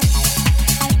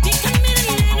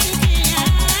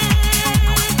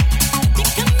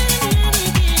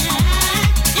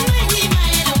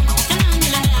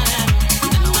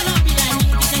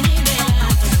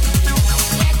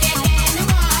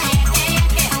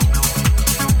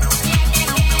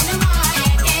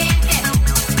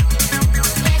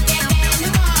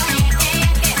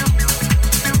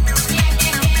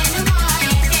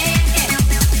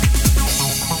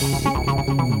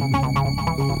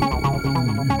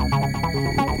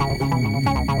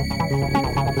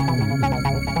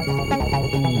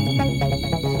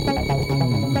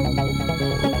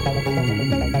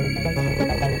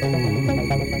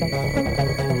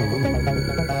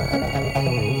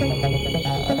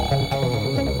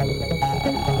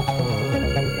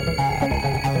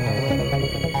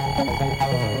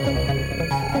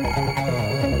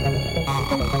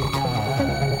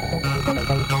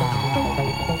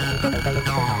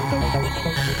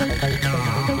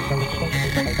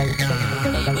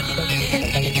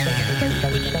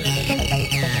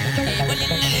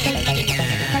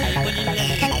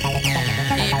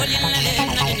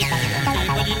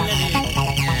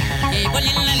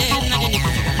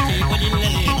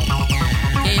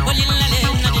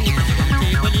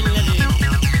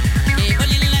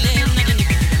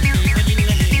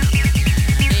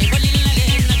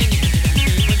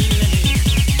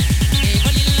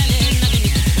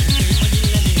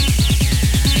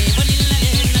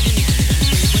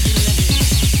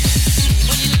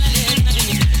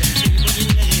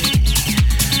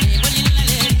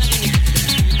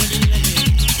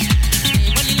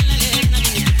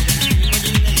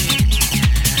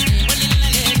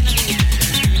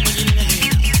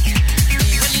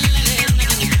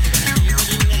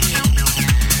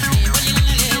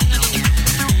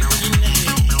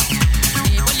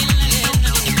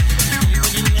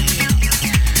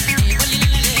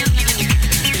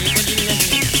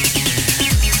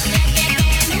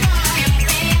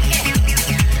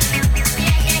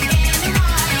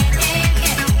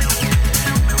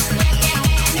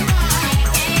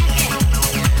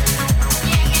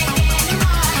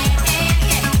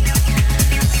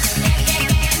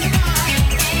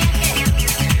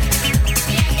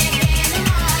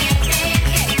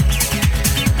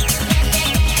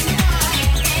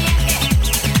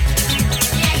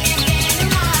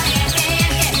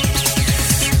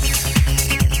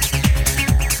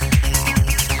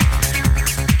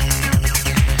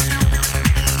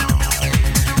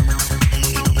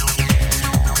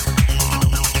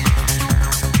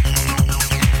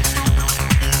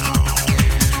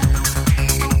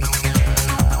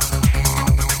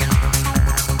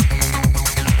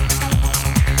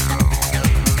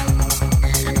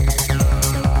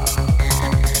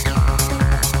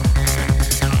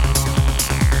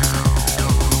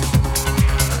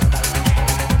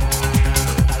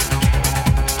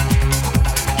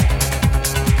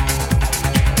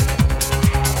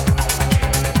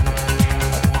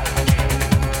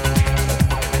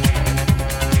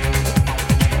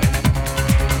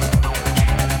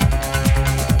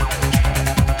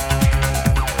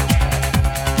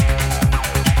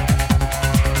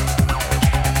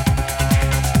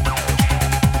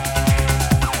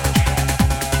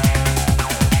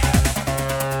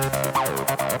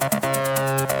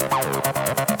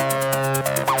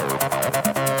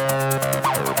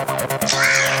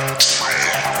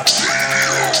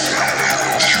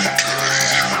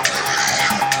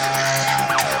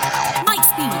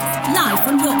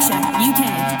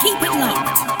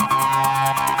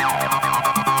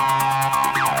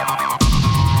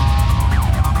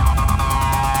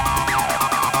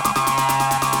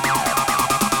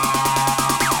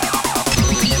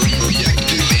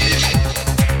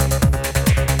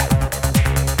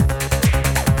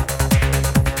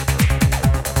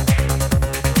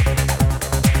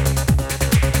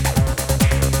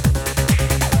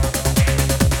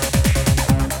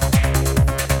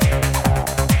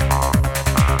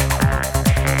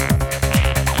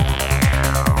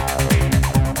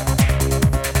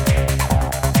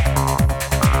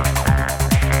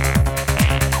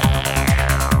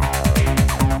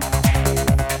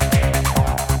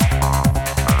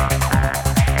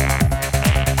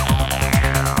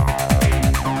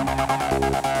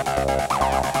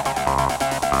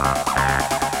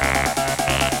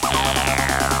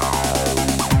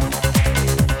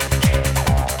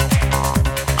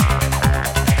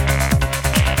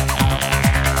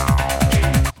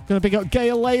 Gonna big up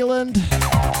Gail Leyland.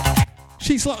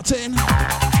 She's locked in.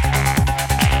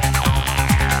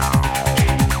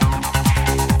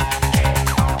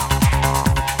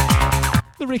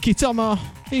 The Ricky Tomo,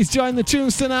 he's joined the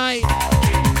tunes tonight.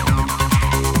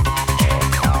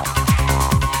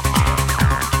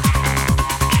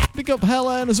 Big up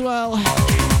Helen as well.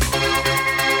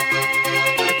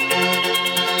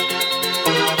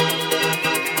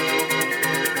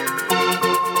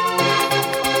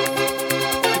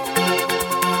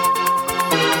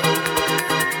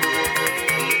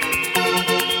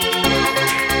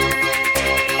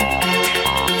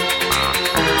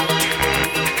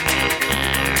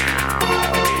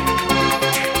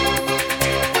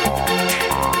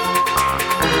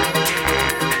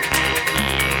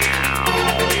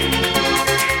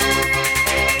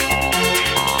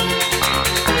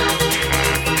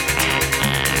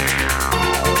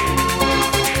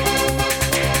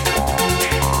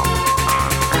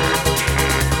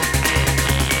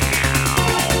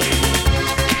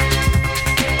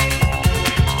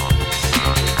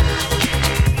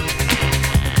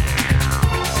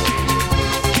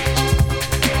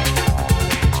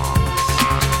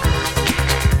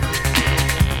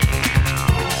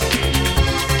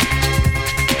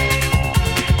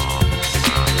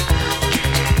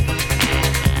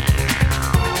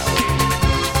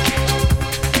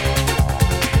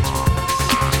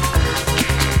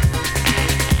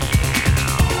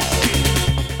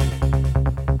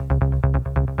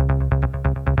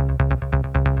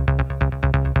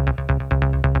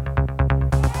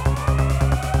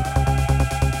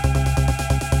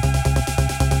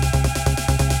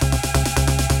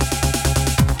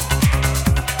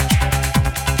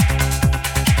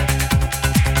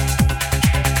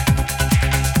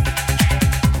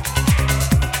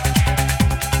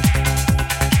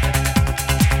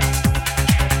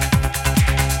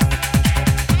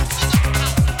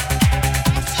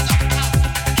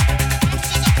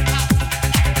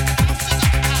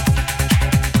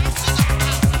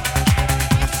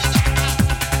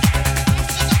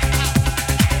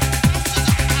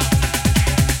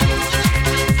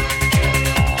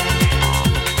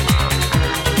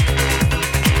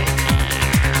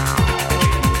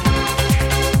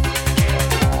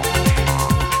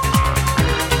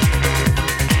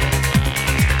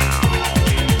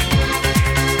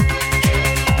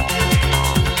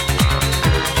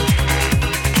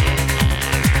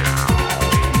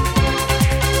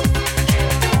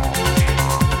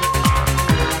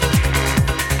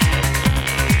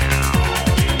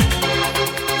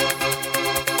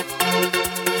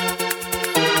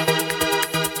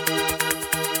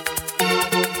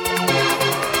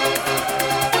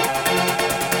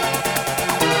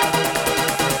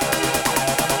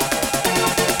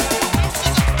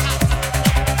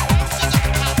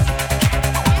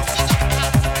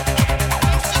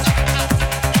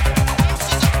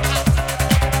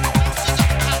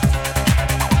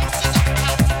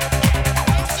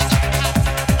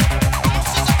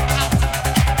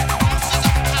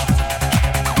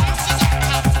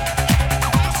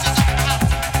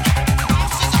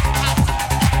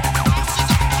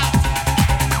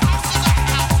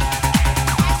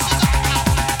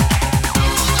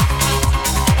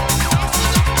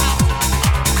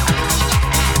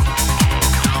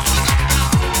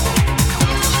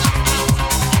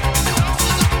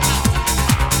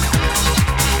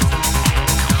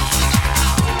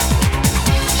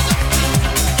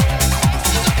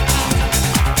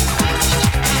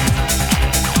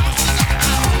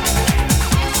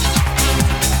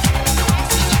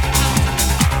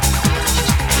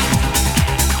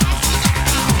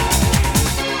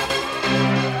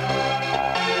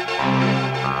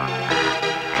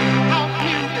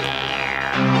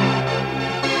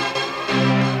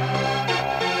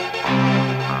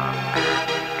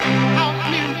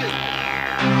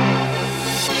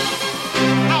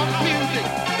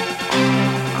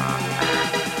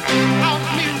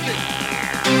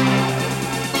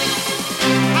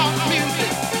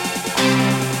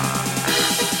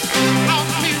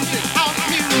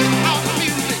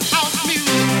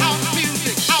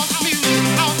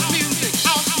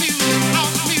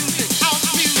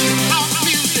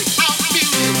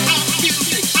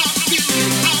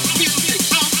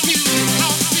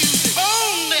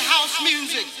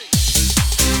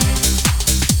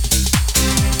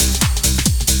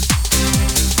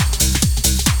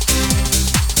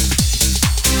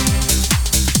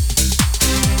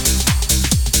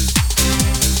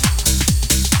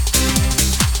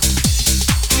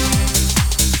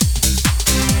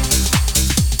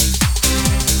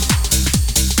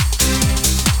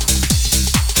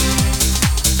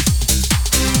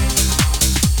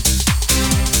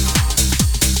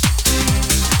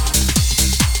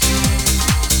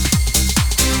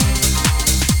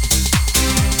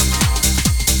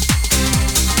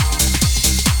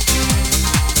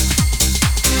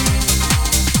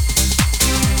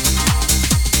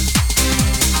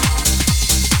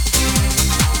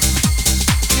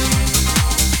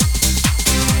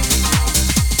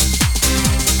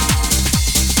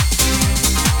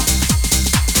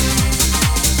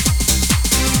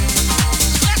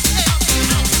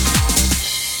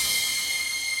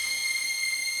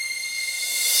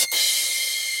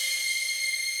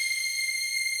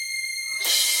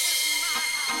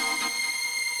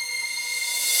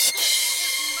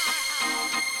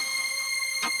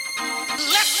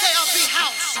 Let there be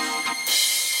house.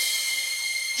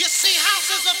 You see, house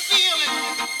is a feeling.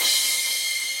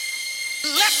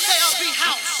 Let there be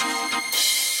house.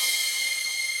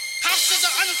 House is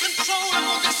an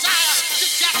uncontrollable desire to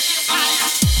jack your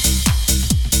fire.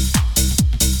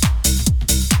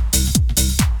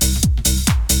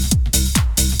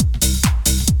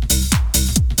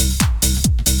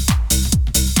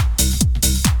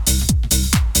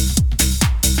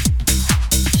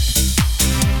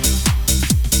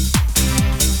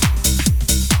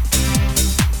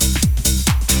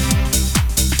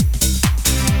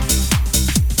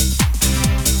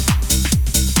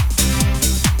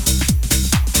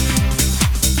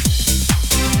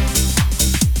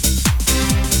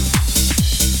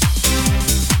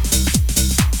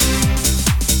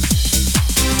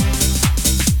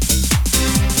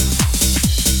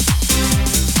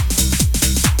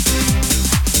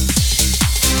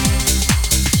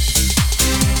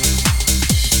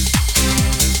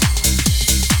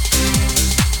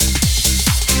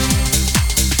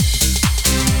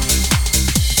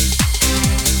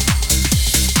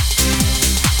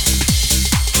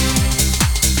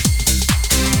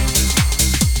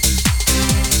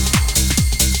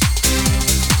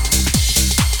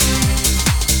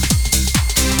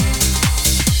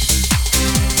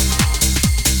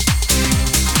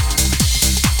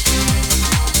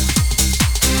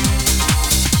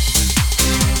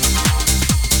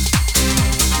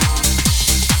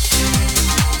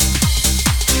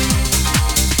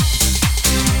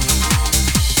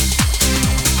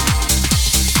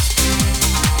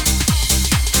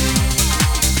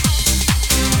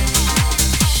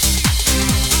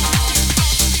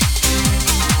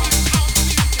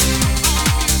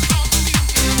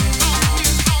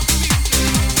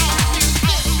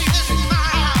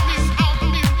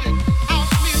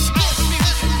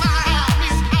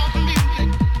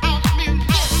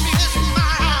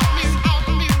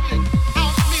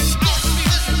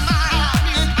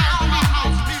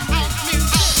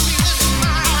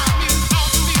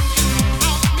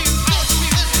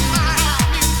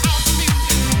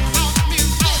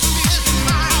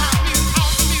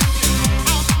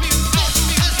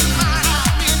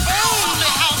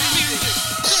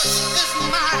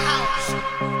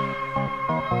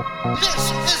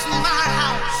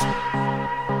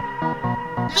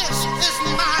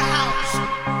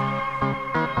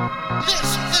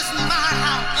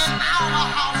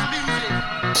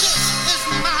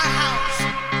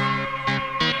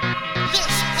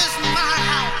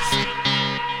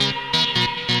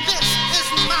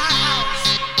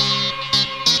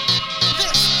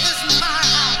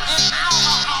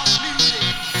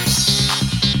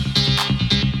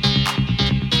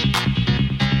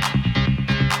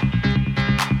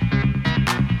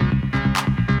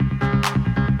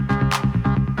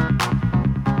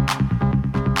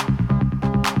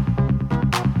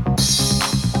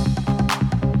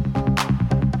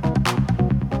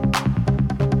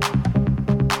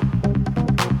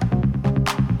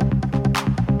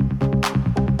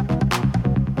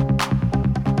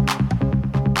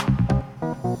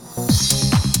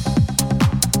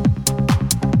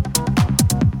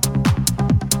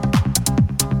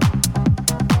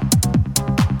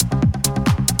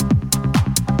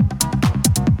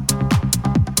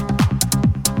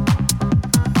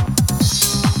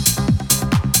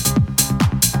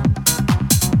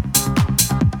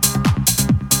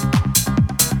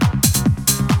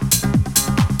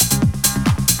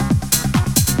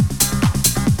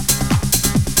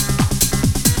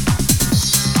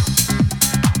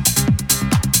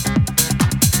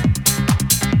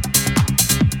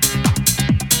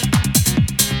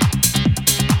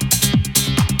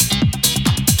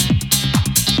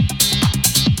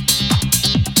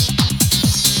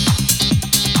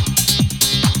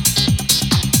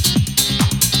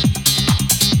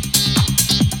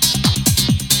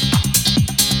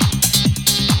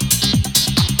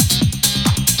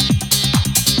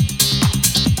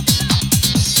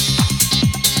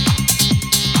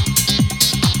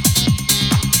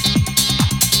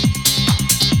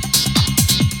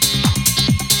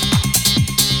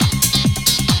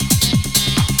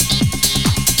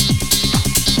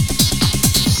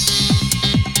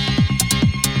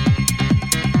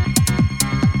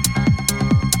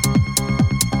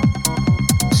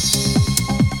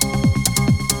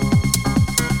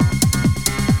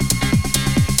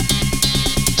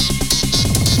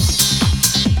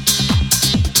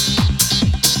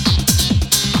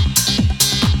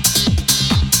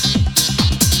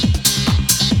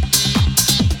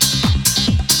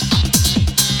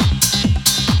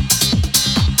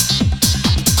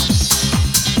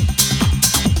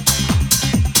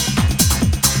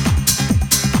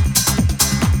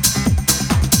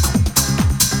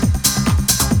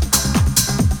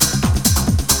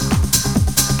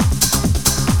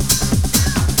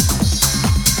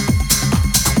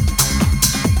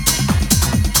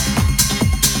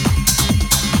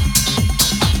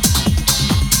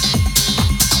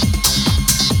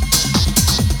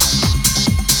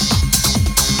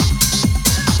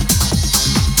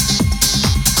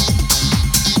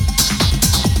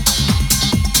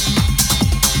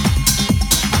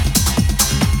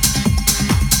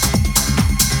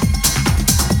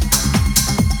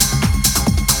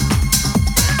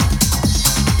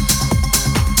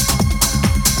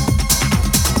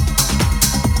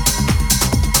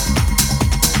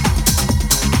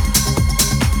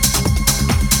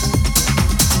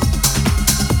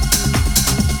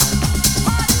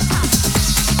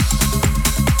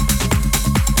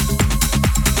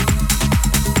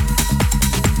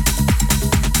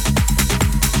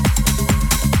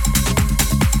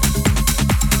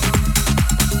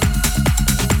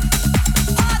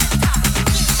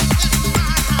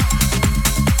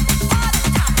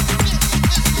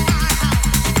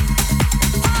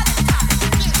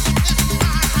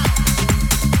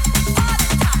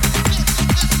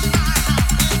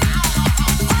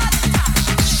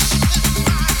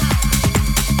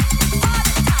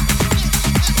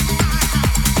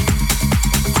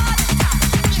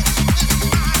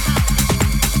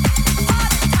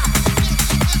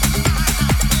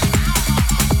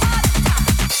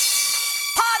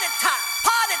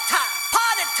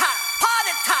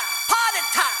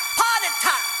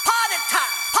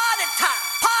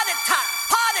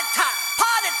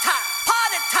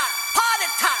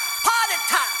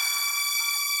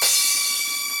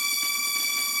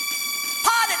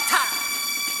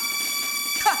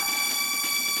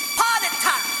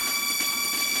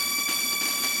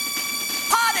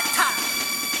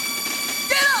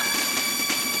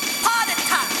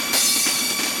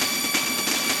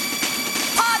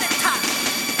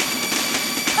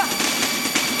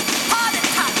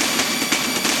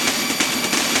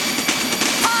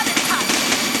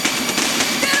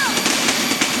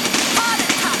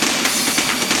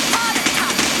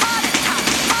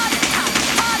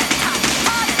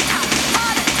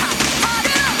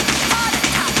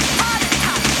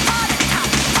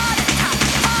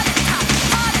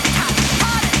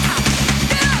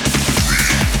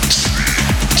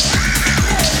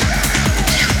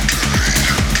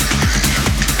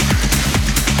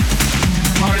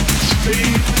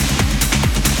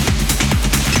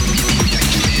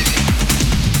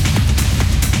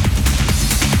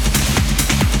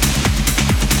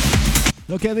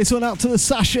 get this one out to the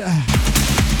Sasha.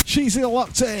 She's still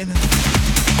locked in.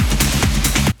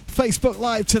 Facebook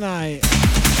Live tonight.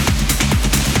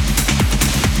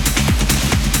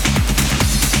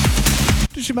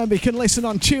 Just remember you can listen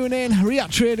on TuneIn,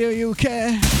 React Radio UK.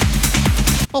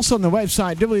 Also on the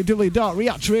website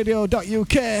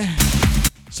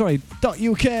www.reactradio.uk. Sorry,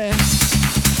 .uk.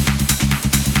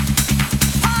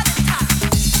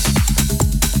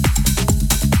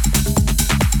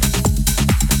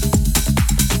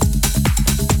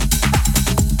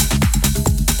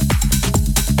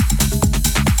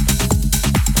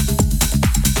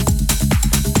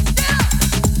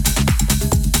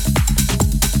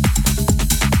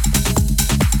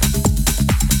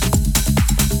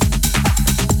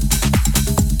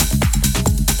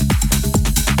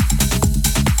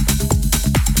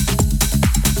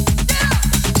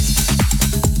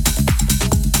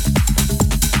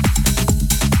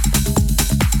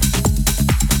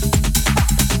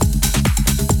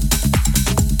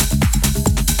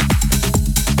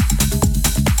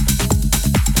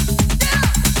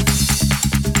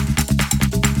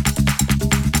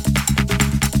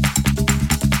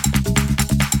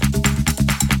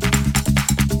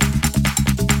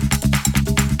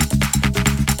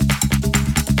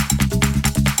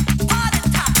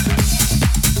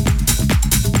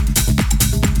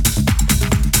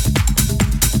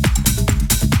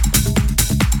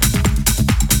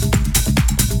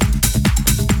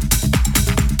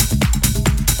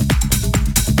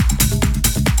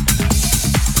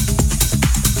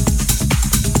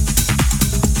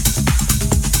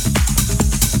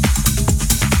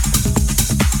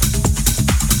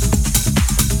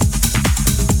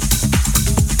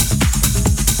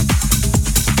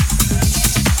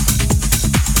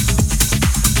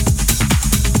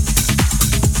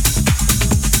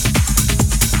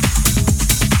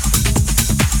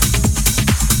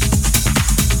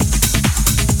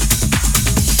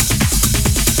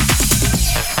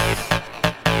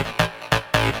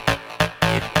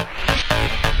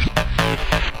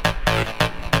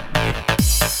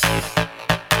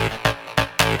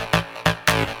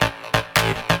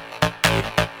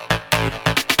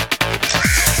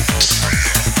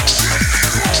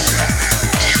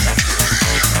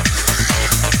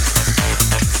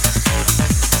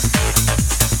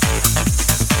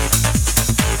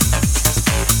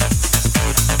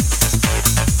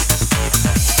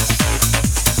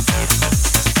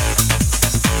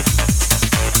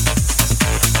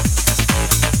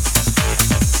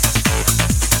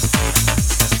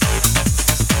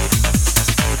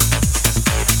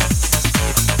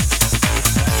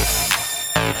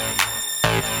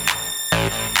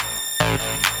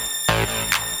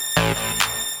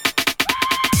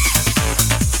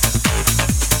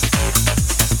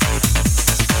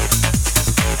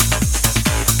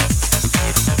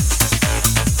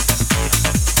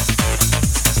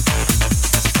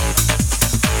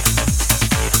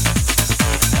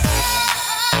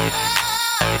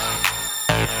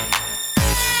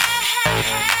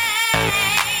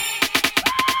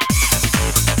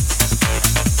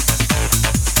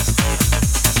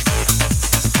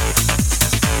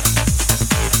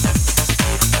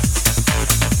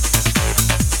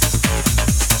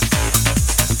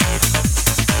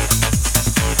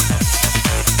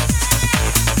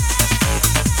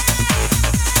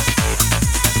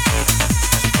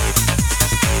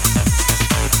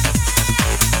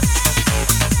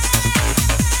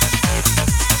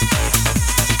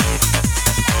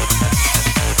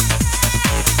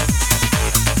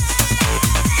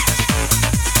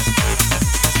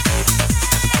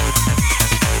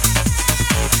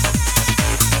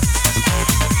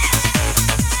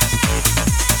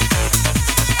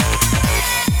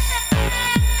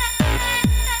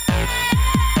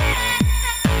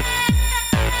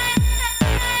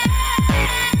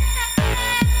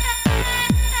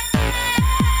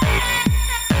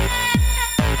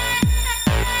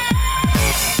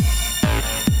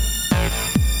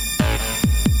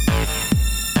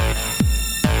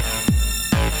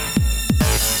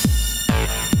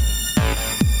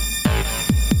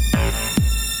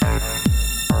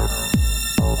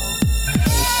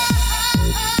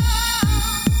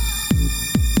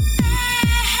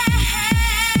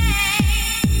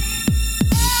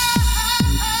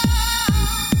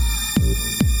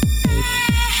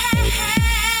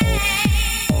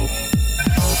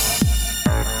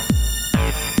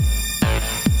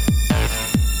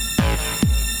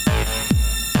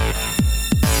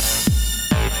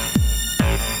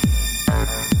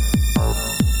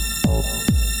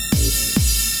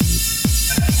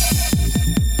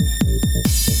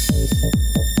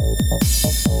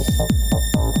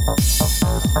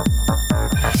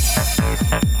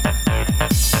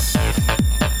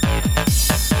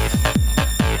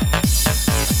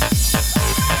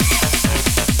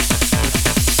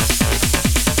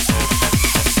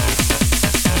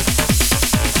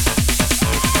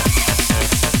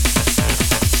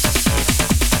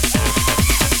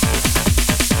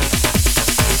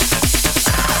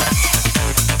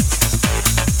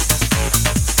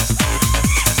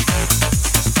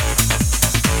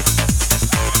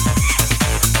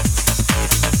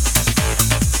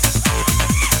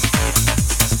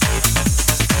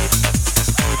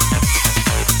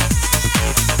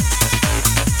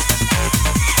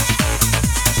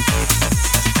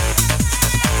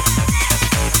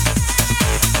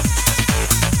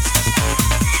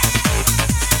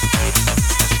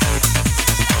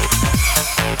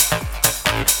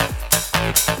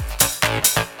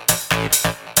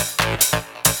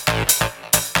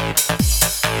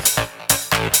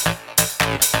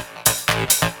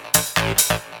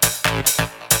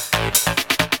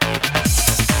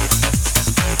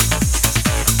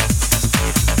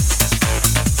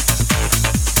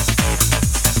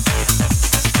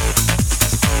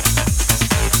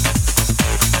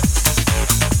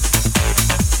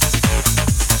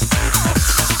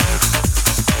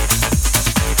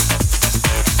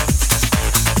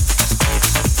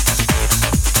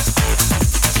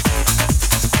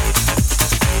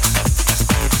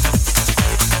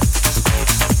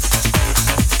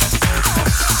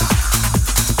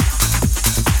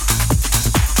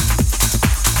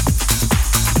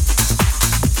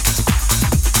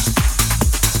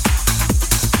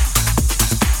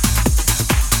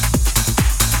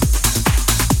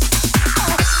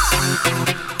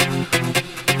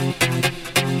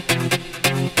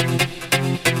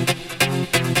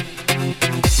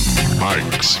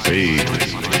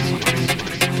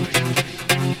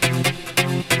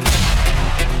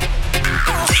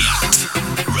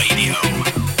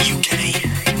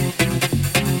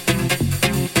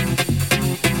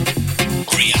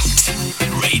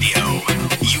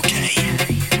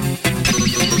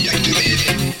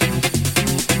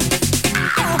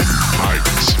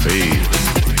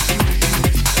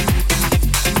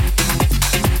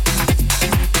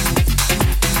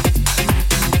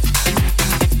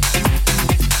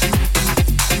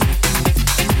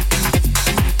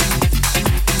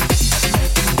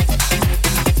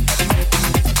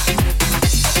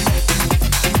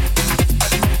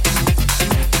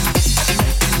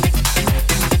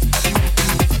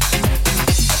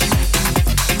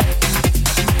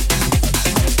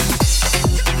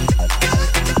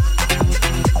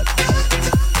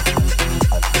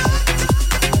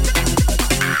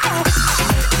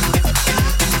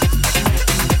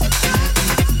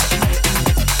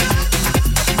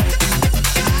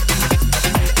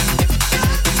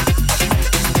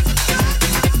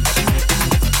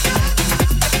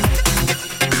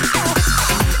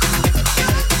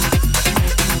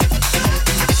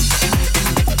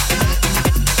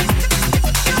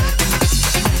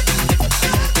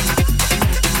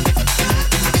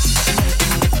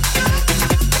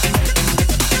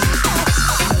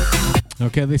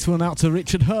 Okay, this one out to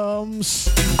Richard Holmes.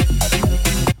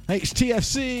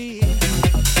 HTFC.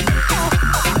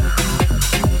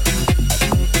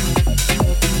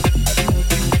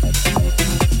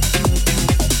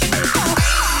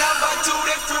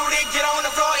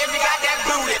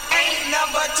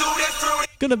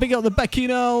 Gonna big up the Becky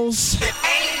Knowles.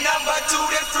 Ain't number two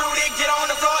that's fruity, get on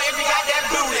the floor if you got that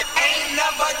booty. Ain't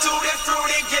number two that's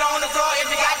fruity, get on the floor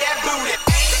if you got that booty.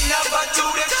 Ain't number two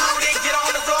that's fruity, get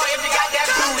on the floor if you got that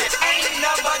booty. Ain't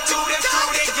number two that's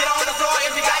fruity, get on the floor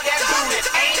if you got that booty.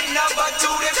 Ain't number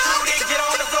two that's fruity, get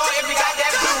on the floor if you got that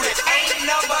booty. Ain't number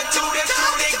two that's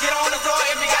fruity, get on the floor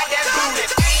if you got that booty.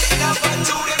 Ain't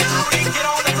number two that's fruity, get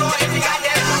on the floor if you got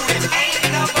that booty. Ain't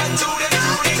number two that's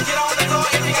fruity, get on the floor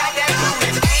if you got that booty.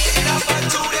 Ain't number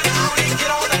two that's fruity,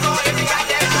 get on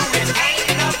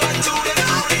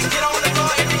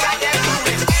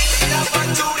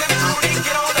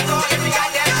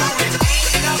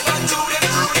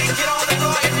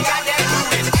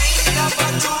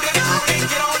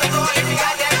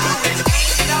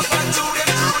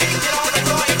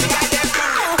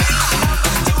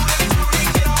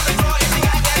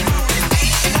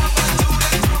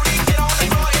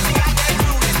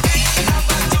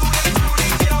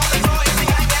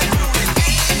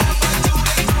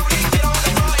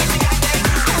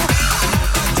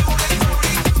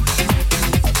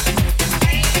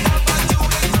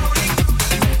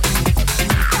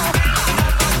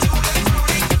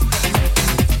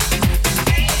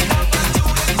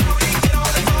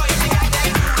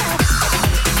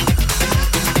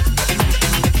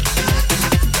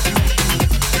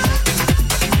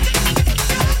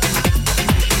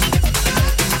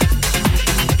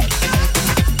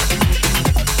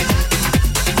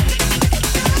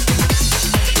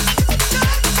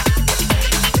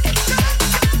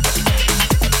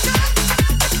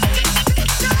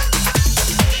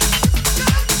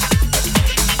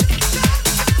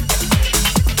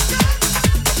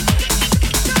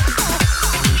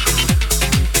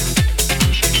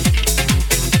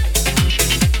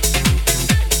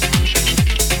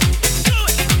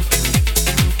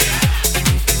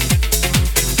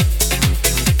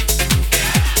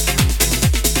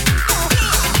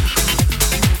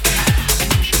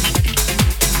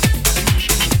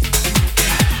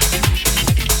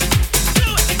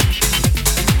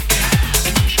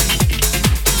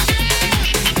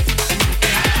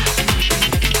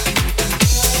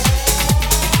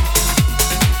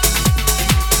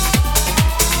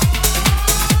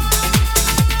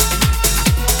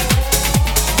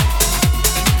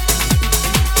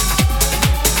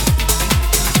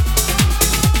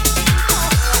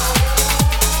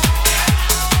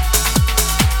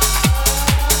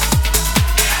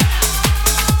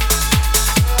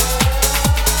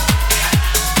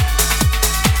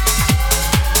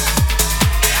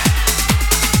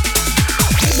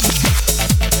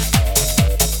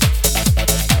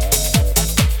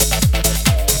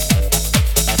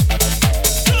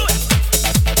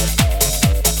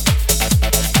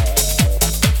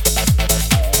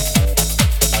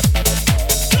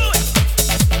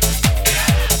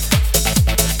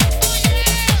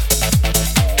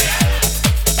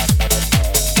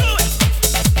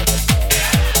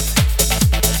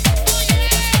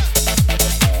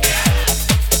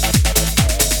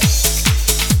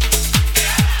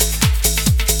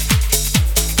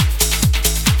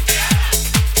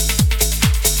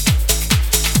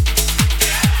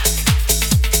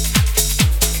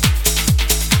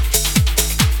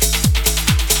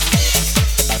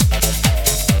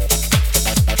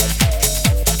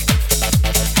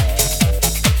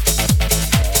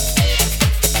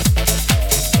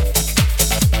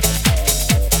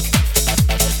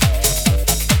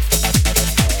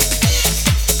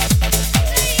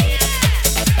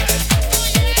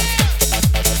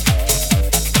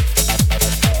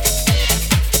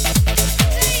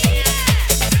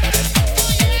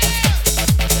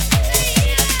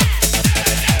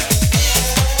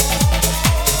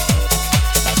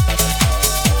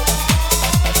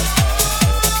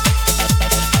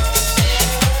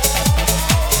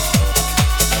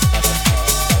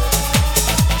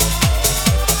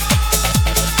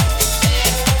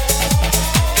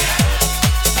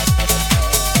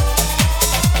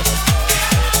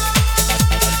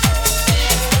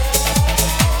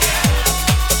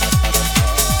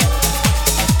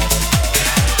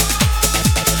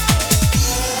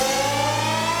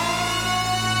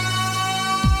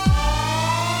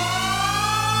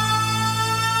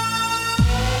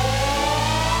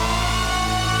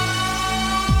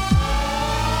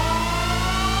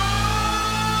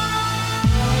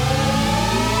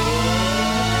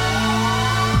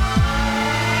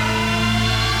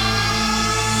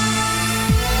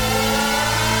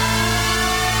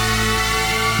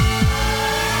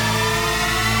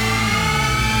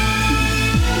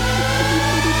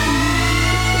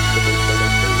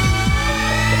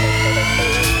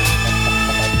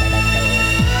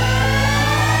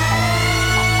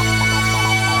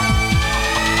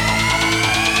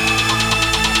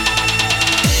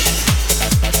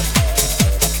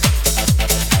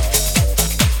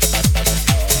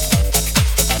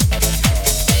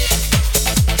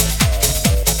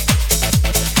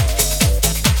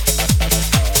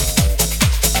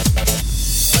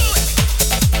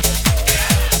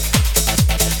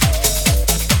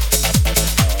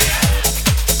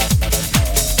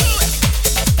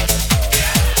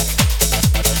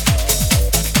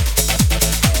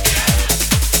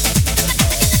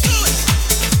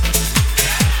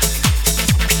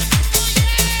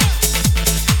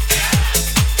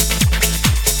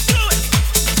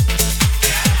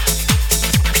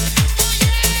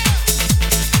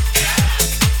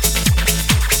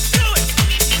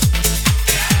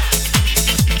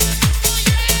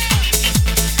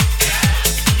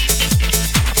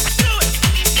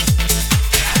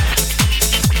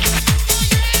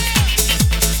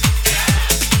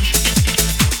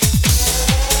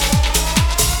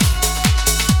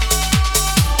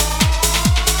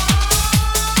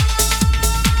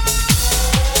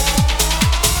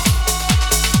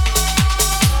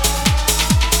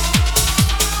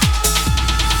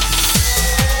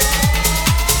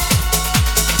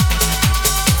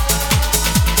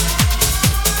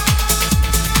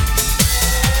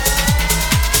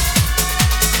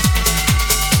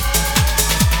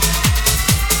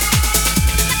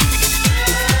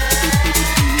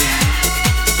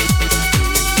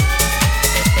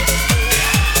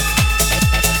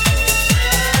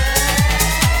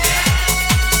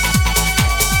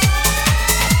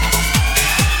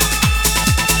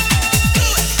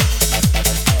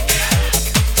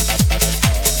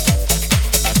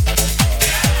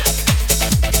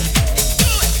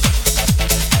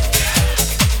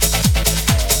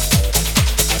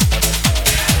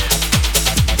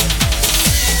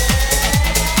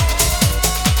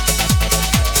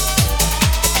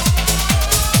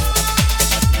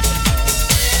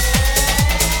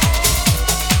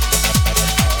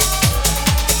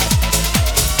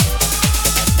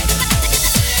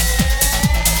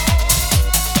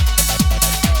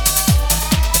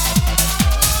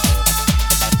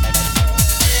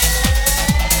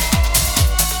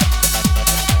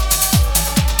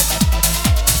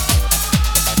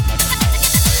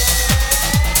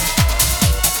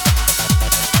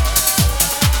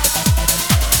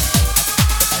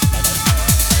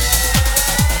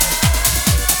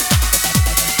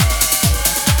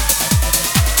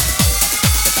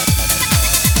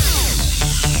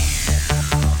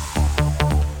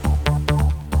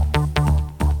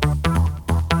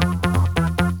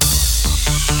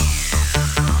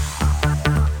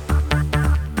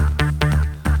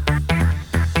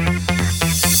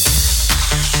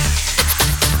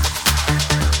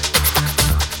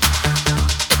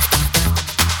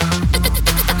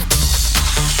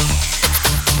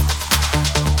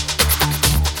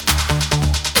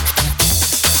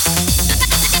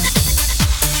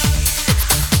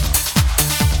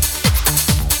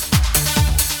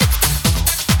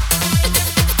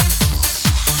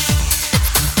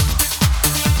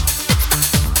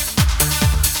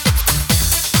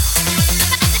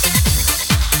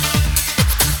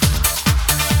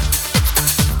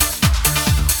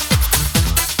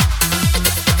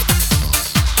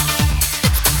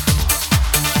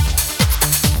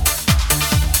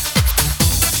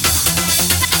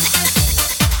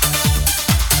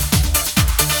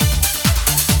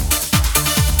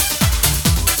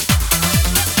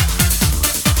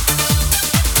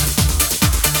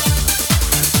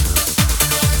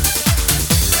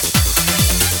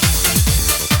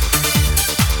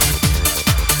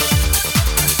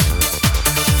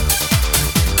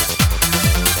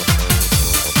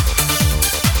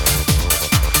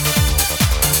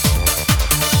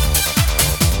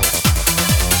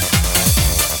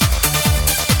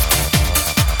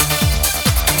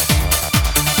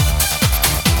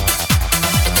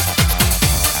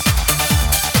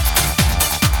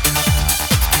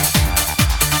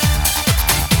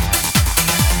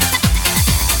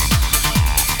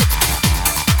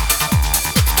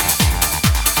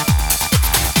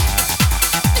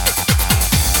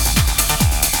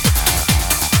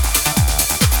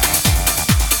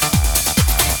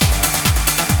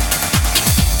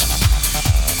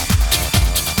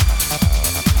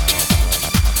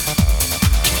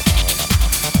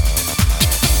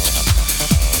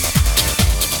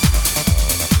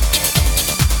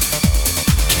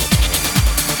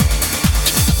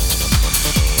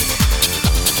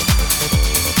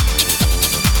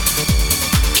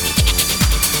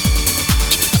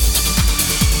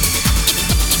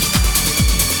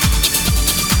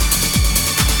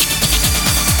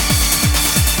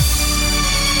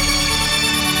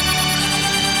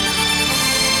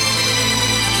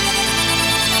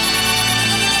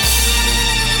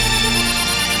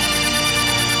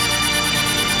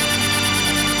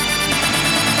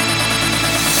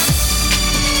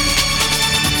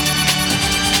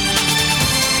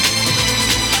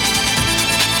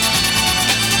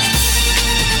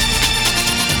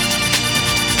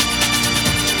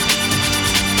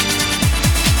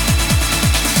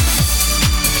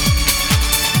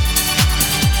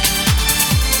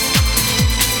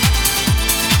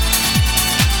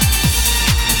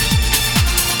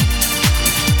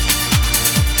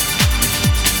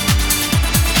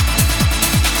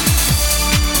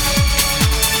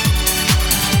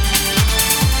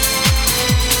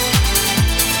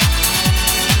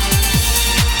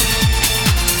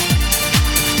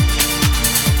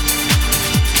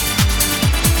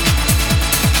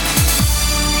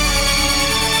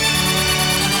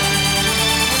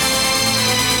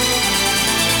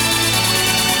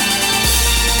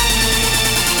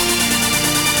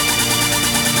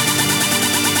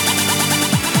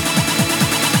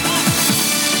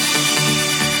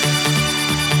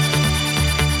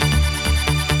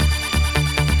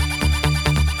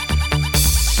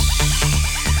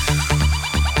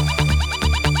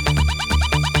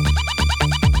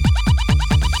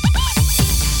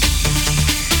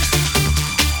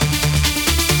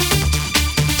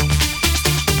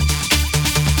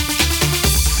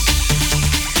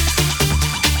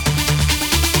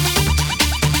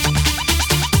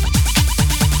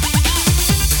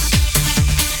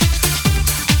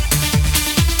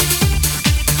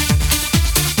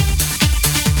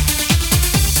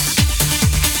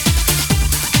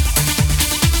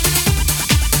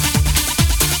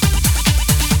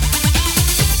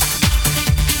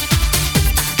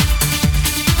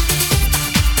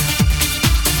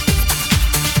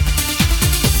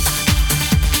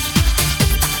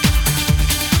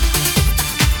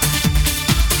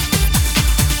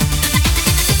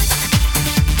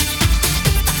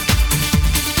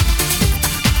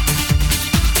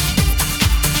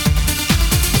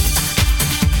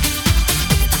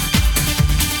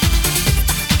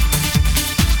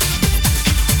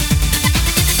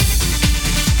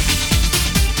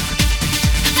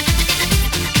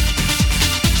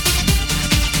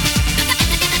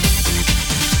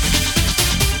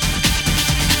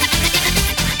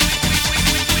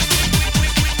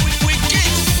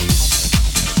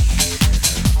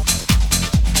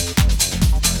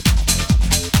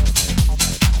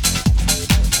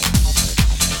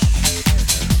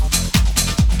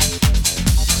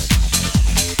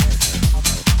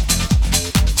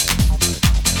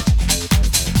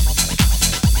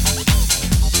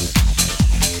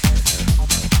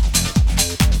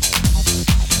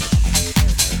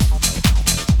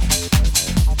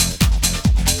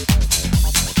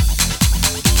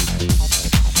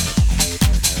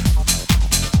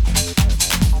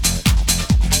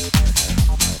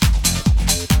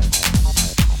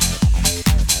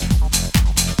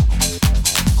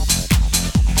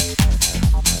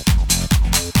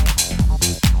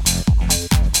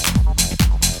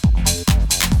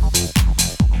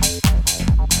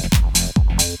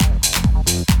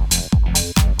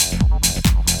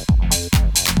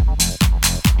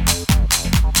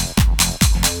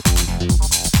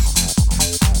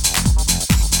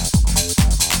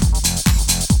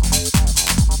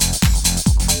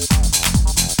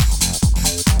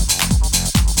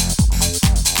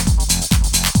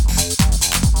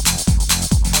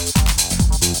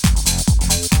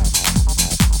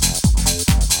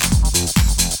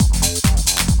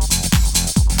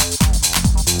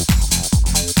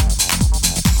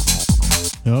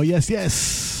Oh, yes,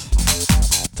 yes.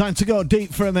 Time to go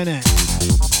deep for a minute.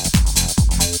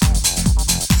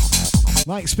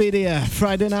 Mike Speed here,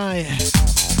 Friday night.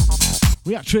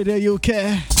 React Radio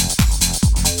UK.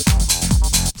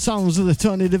 Sounds of the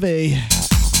Tony DeVee.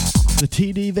 The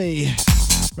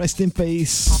TDV. Rest in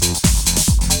peace.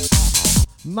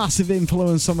 Massive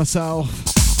influence on myself.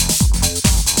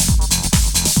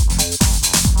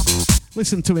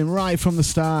 Listen to him right from the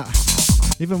start.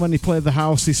 Even when he played the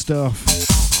housey stuff.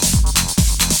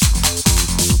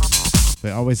 They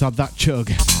always had that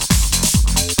chug.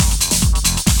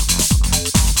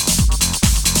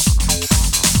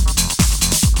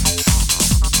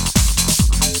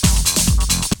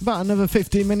 About another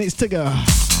 15 minutes to go.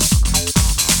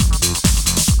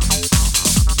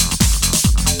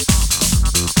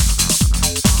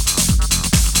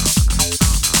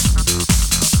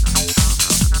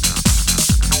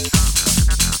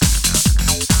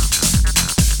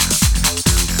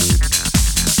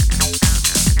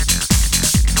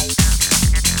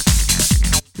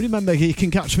 Remember, you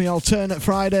can catch me alternate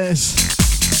Fridays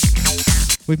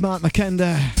with Mark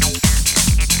McKender.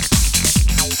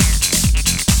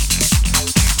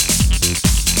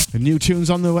 And new tunes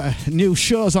on the way, new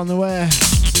shows on the way.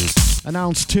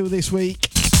 Announced 2 this week.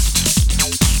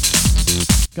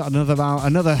 Got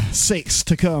another 6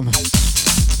 to come.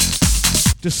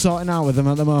 Just sorting out with them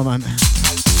at the moment.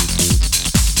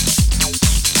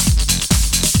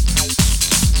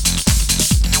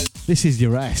 This is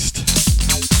your rest.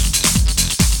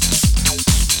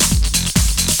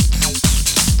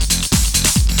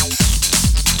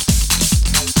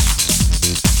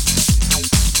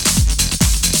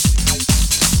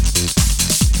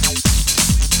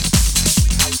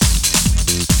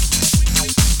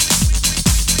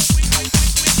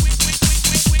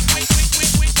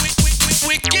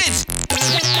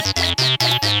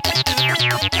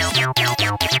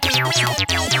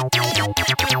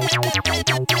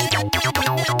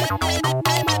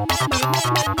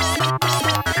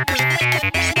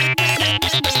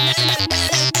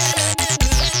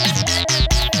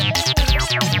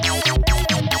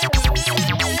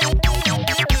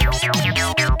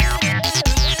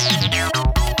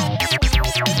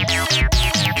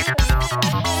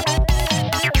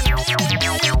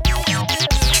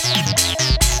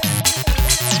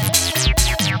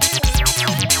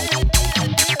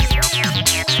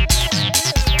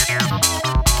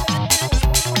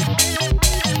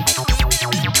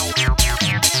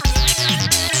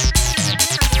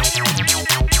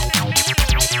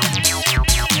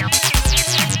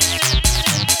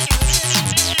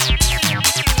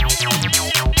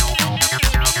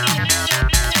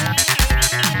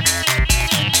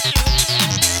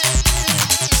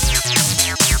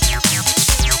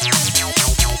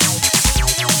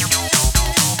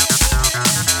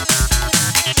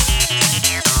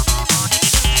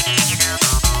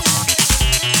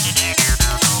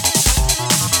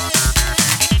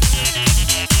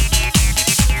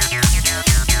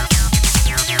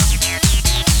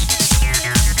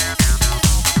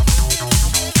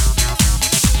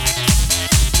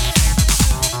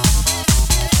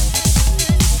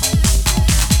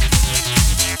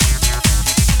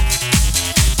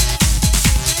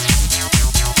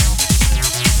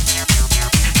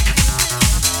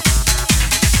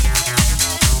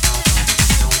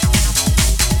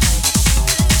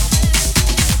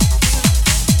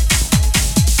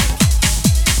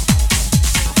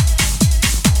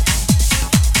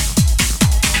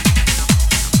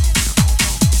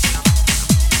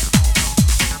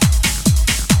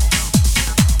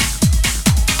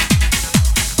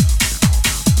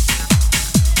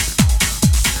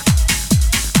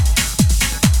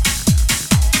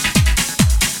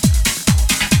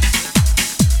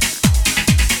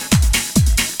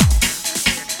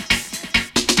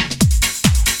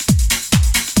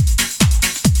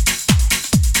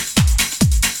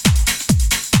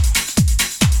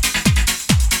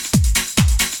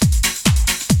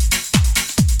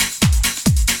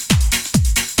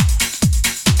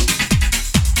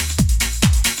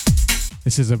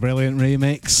 This is a brilliant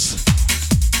remix.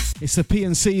 It's a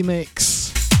PNC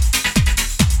mix.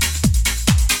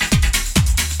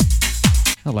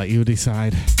 I'll let you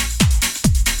decide.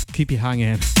 Keep you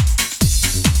hanging.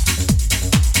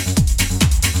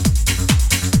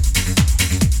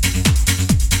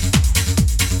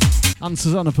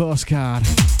 Answers on a postcard.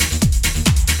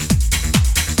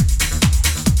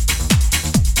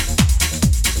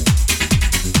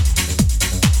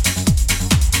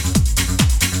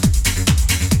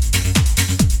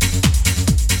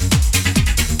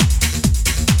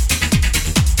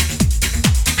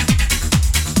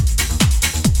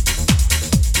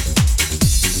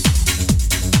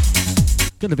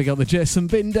 Gonna big up the Jason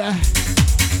Binder.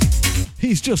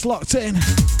 He's just locked in.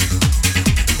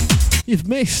 You've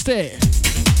missed it.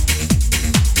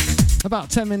 About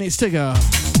 10 minutes to go.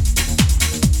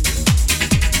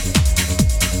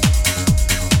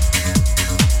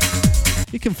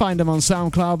 You can find them on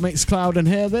SoundCloud, Mixcloud, and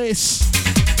hear this.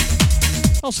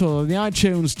 Also on the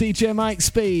iTunes, DJ Mike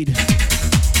Speed.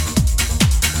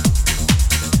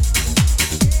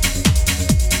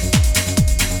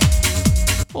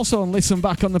 Also on Listen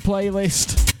Back on the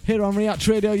playlist here on React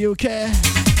Radio UK.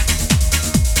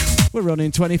 We're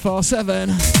running 24/7.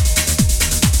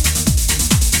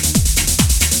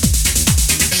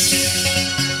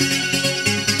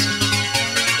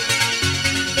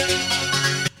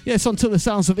 Yes, onto the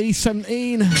sounds of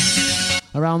E17.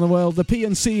 Around the world, the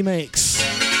P&C mix.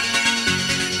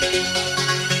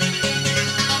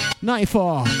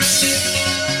 94.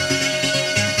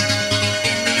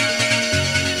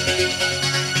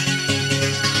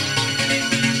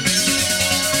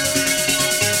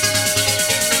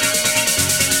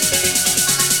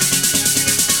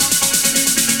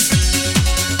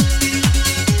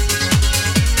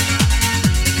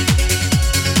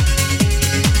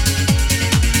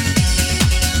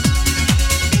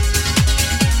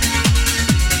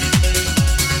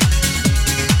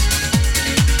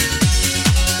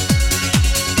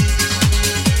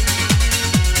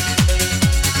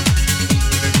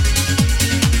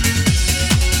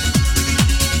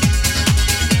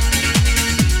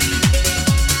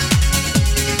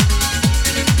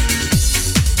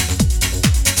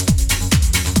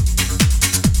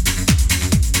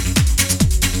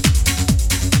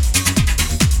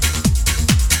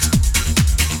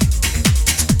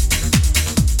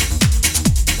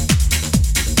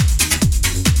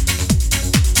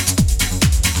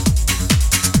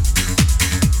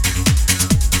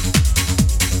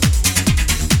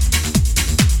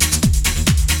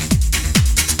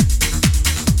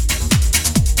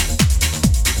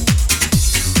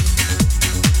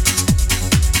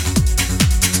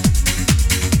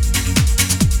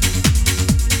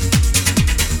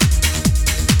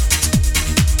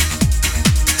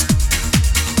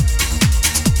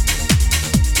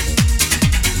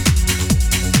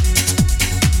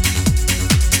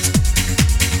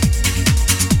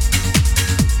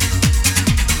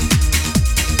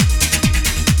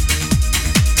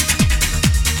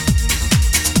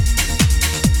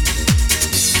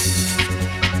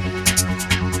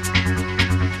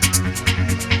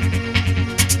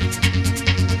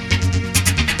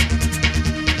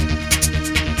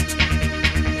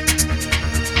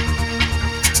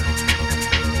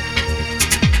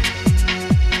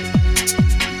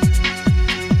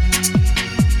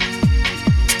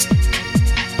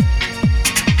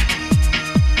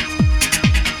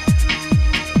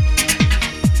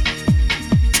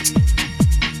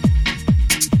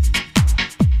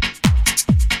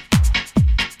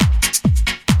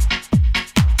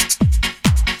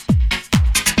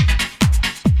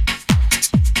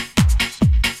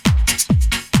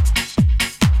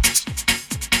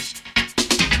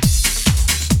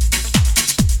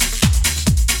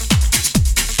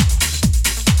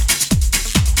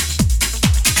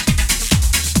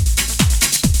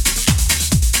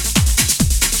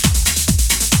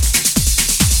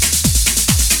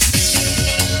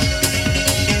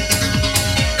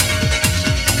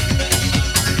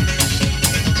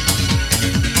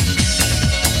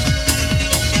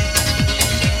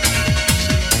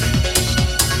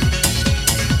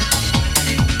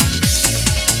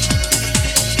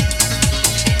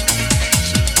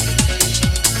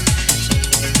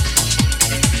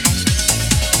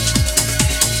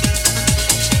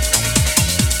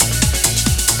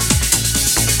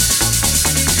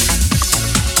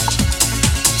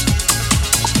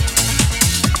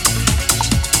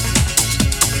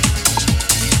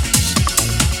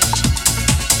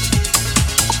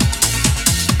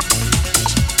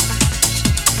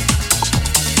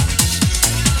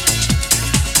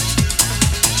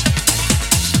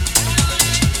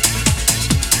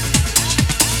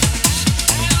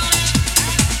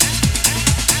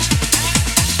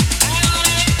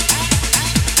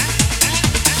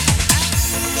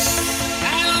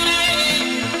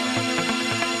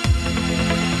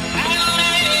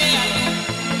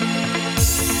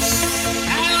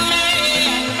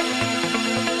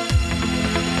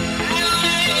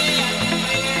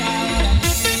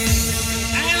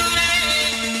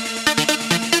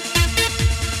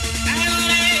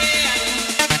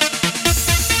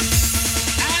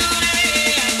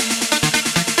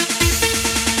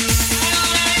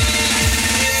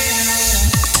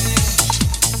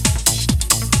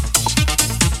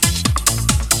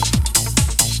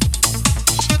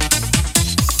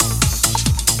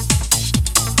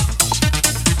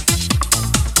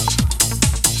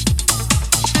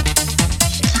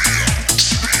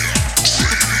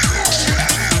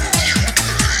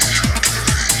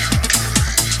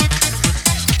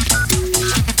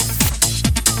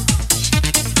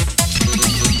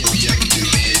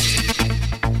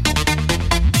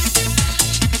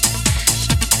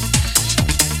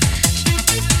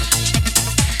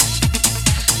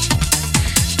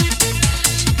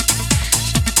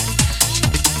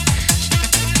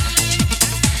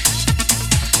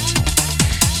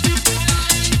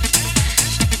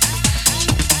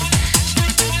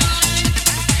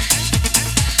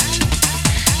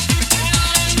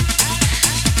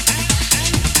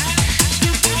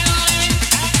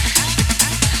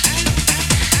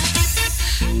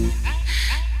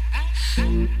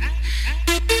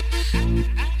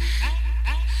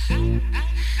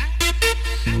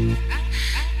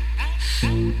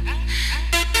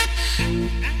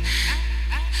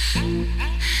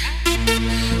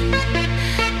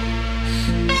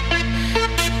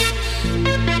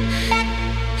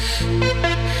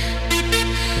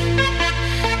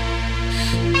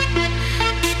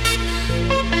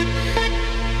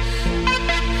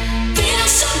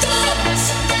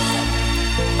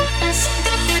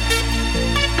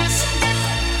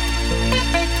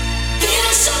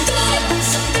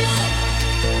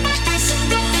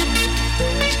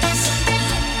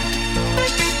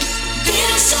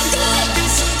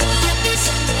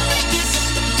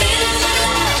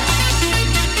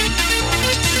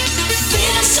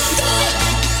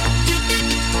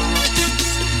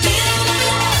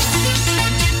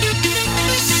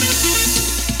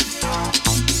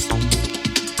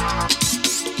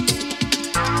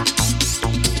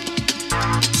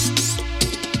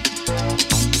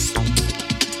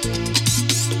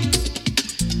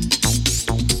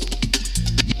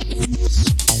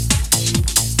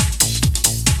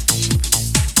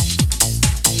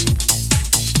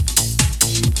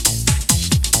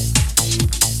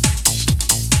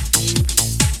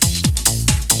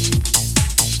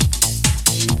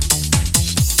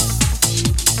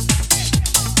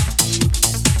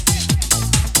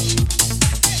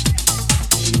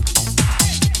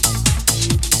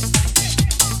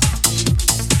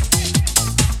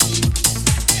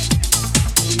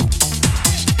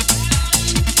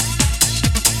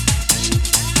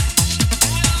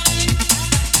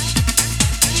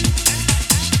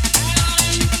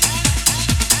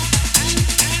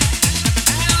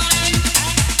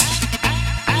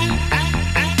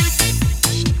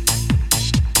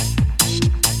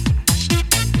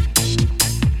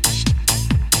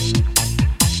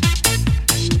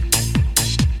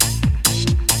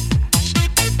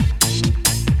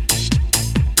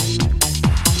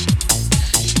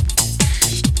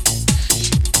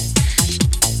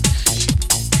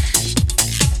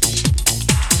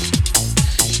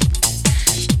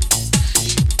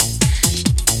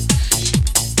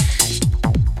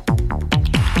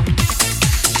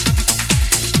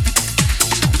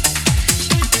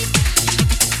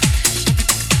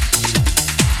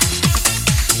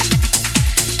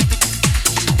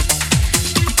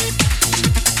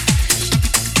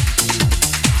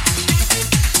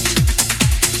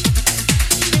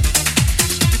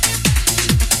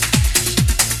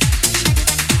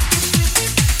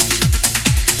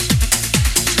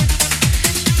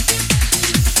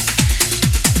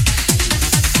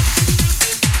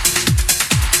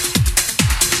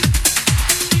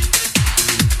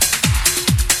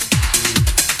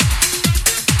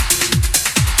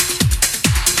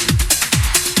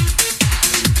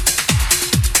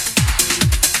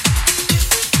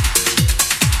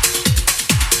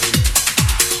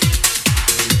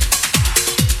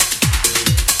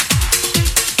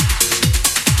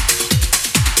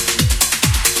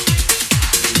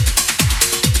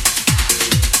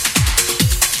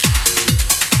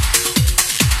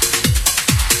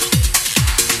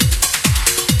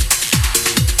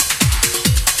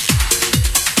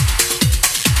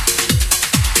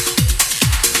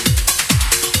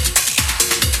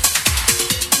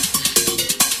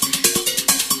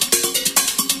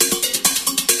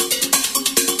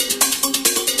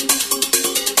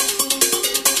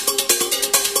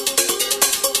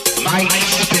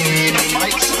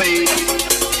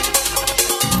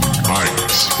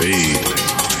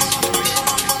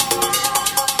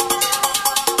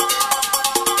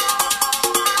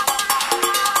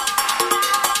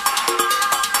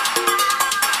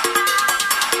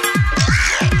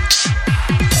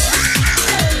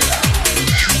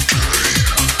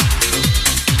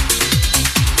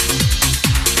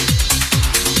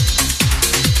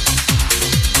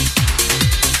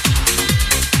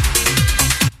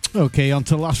 Okay, on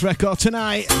to the last record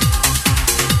tonight.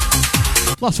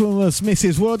 Last one was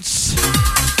Mrs. Woods,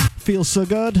 Feels So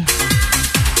Good.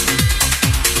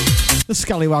 The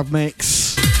Scallywag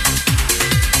mix.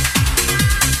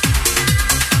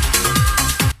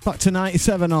 Back to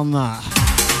 97 on that.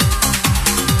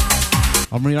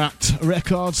 On React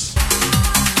Records.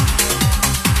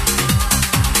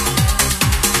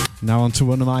 Now on to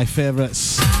one of my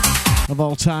favourites of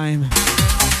all time.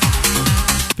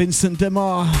 Vincent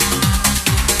Demore,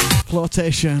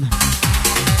 Flotation,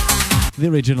 the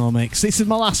original mix. This is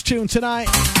my last tune tonight.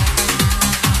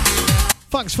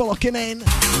 Thanks for locking in.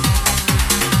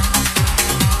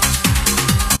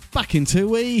 Back in 2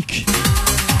 weeks.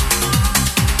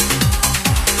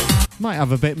 Might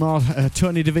have a bit more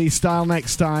Tony DeVee style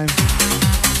next time.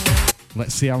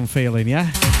 Let's see how I'm feeling,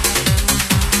 yeah?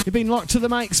 You've been locked to the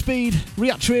mic speed,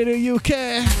 React Radio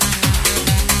UK.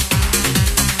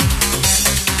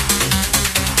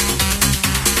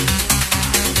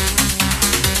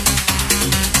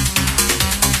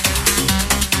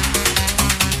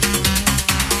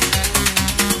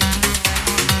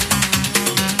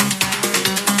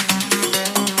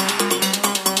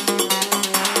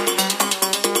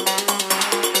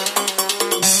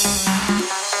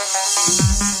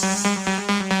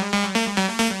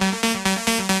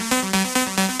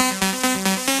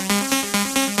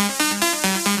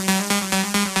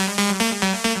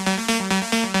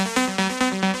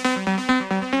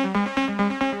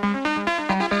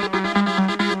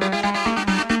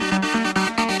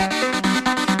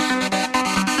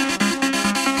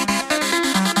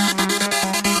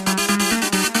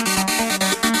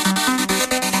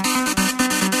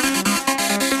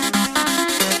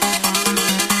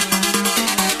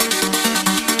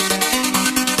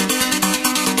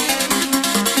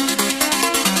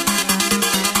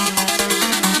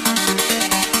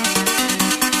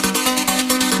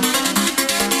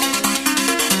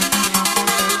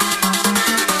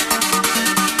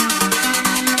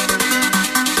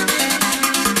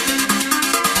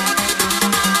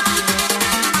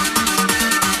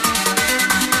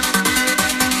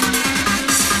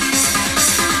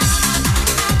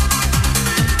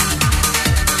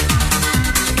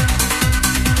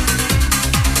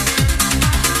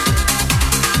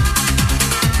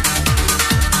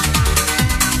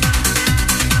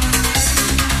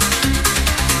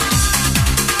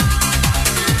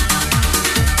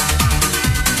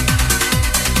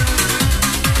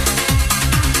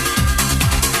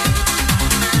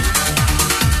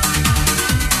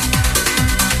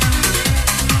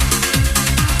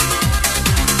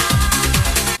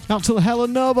 Out to the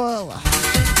Helen Noble.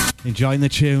 Enjoying the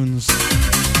tunes.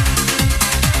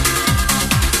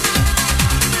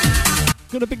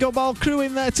 Gonna big up all crew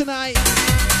in there tonight.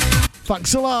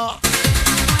 Thanks a lot.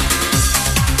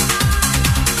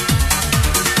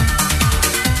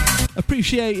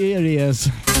 Appreciate your ears.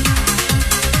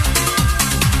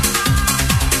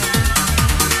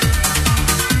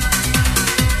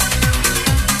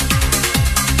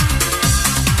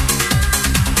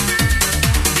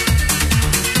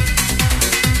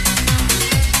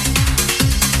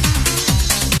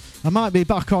 I might be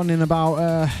back on in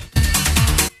about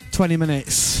 20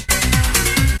 minutes.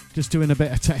 Just doing a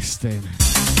bit of testing.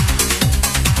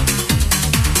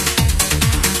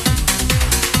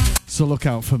 So look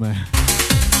out for me.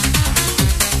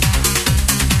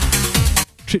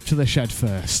 Trip to the shed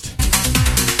first.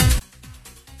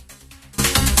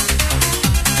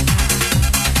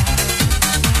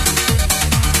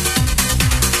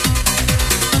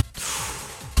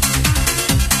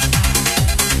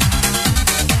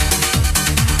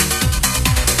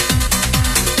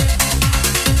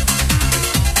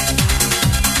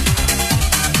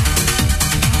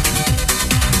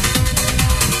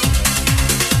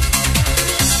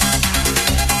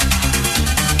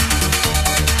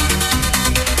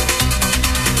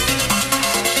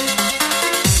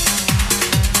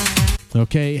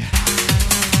 Okay.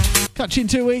 Catch you in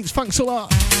 2 weeks. Thanks a lot.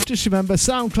 Just remember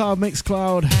SoundCloud,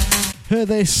 Mixcloud, Hear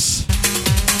This,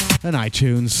 and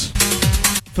iTunes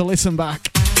for listen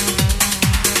back.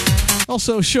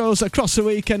 Also shows across the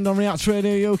weekend on React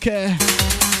Radio UK.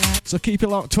 So keep it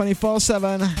locked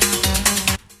 24/7.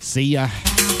 See ya.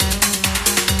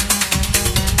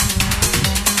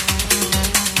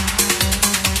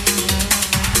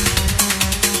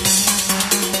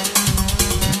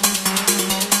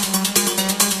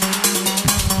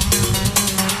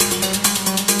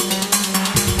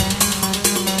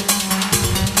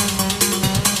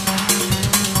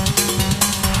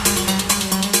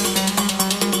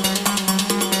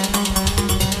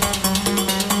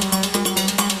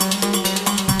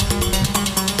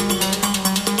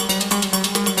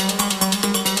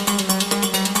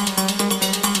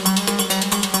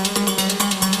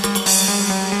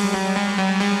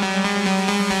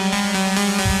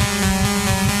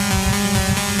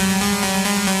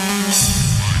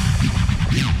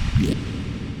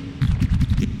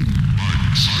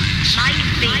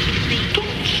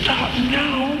 Don't start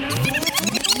now.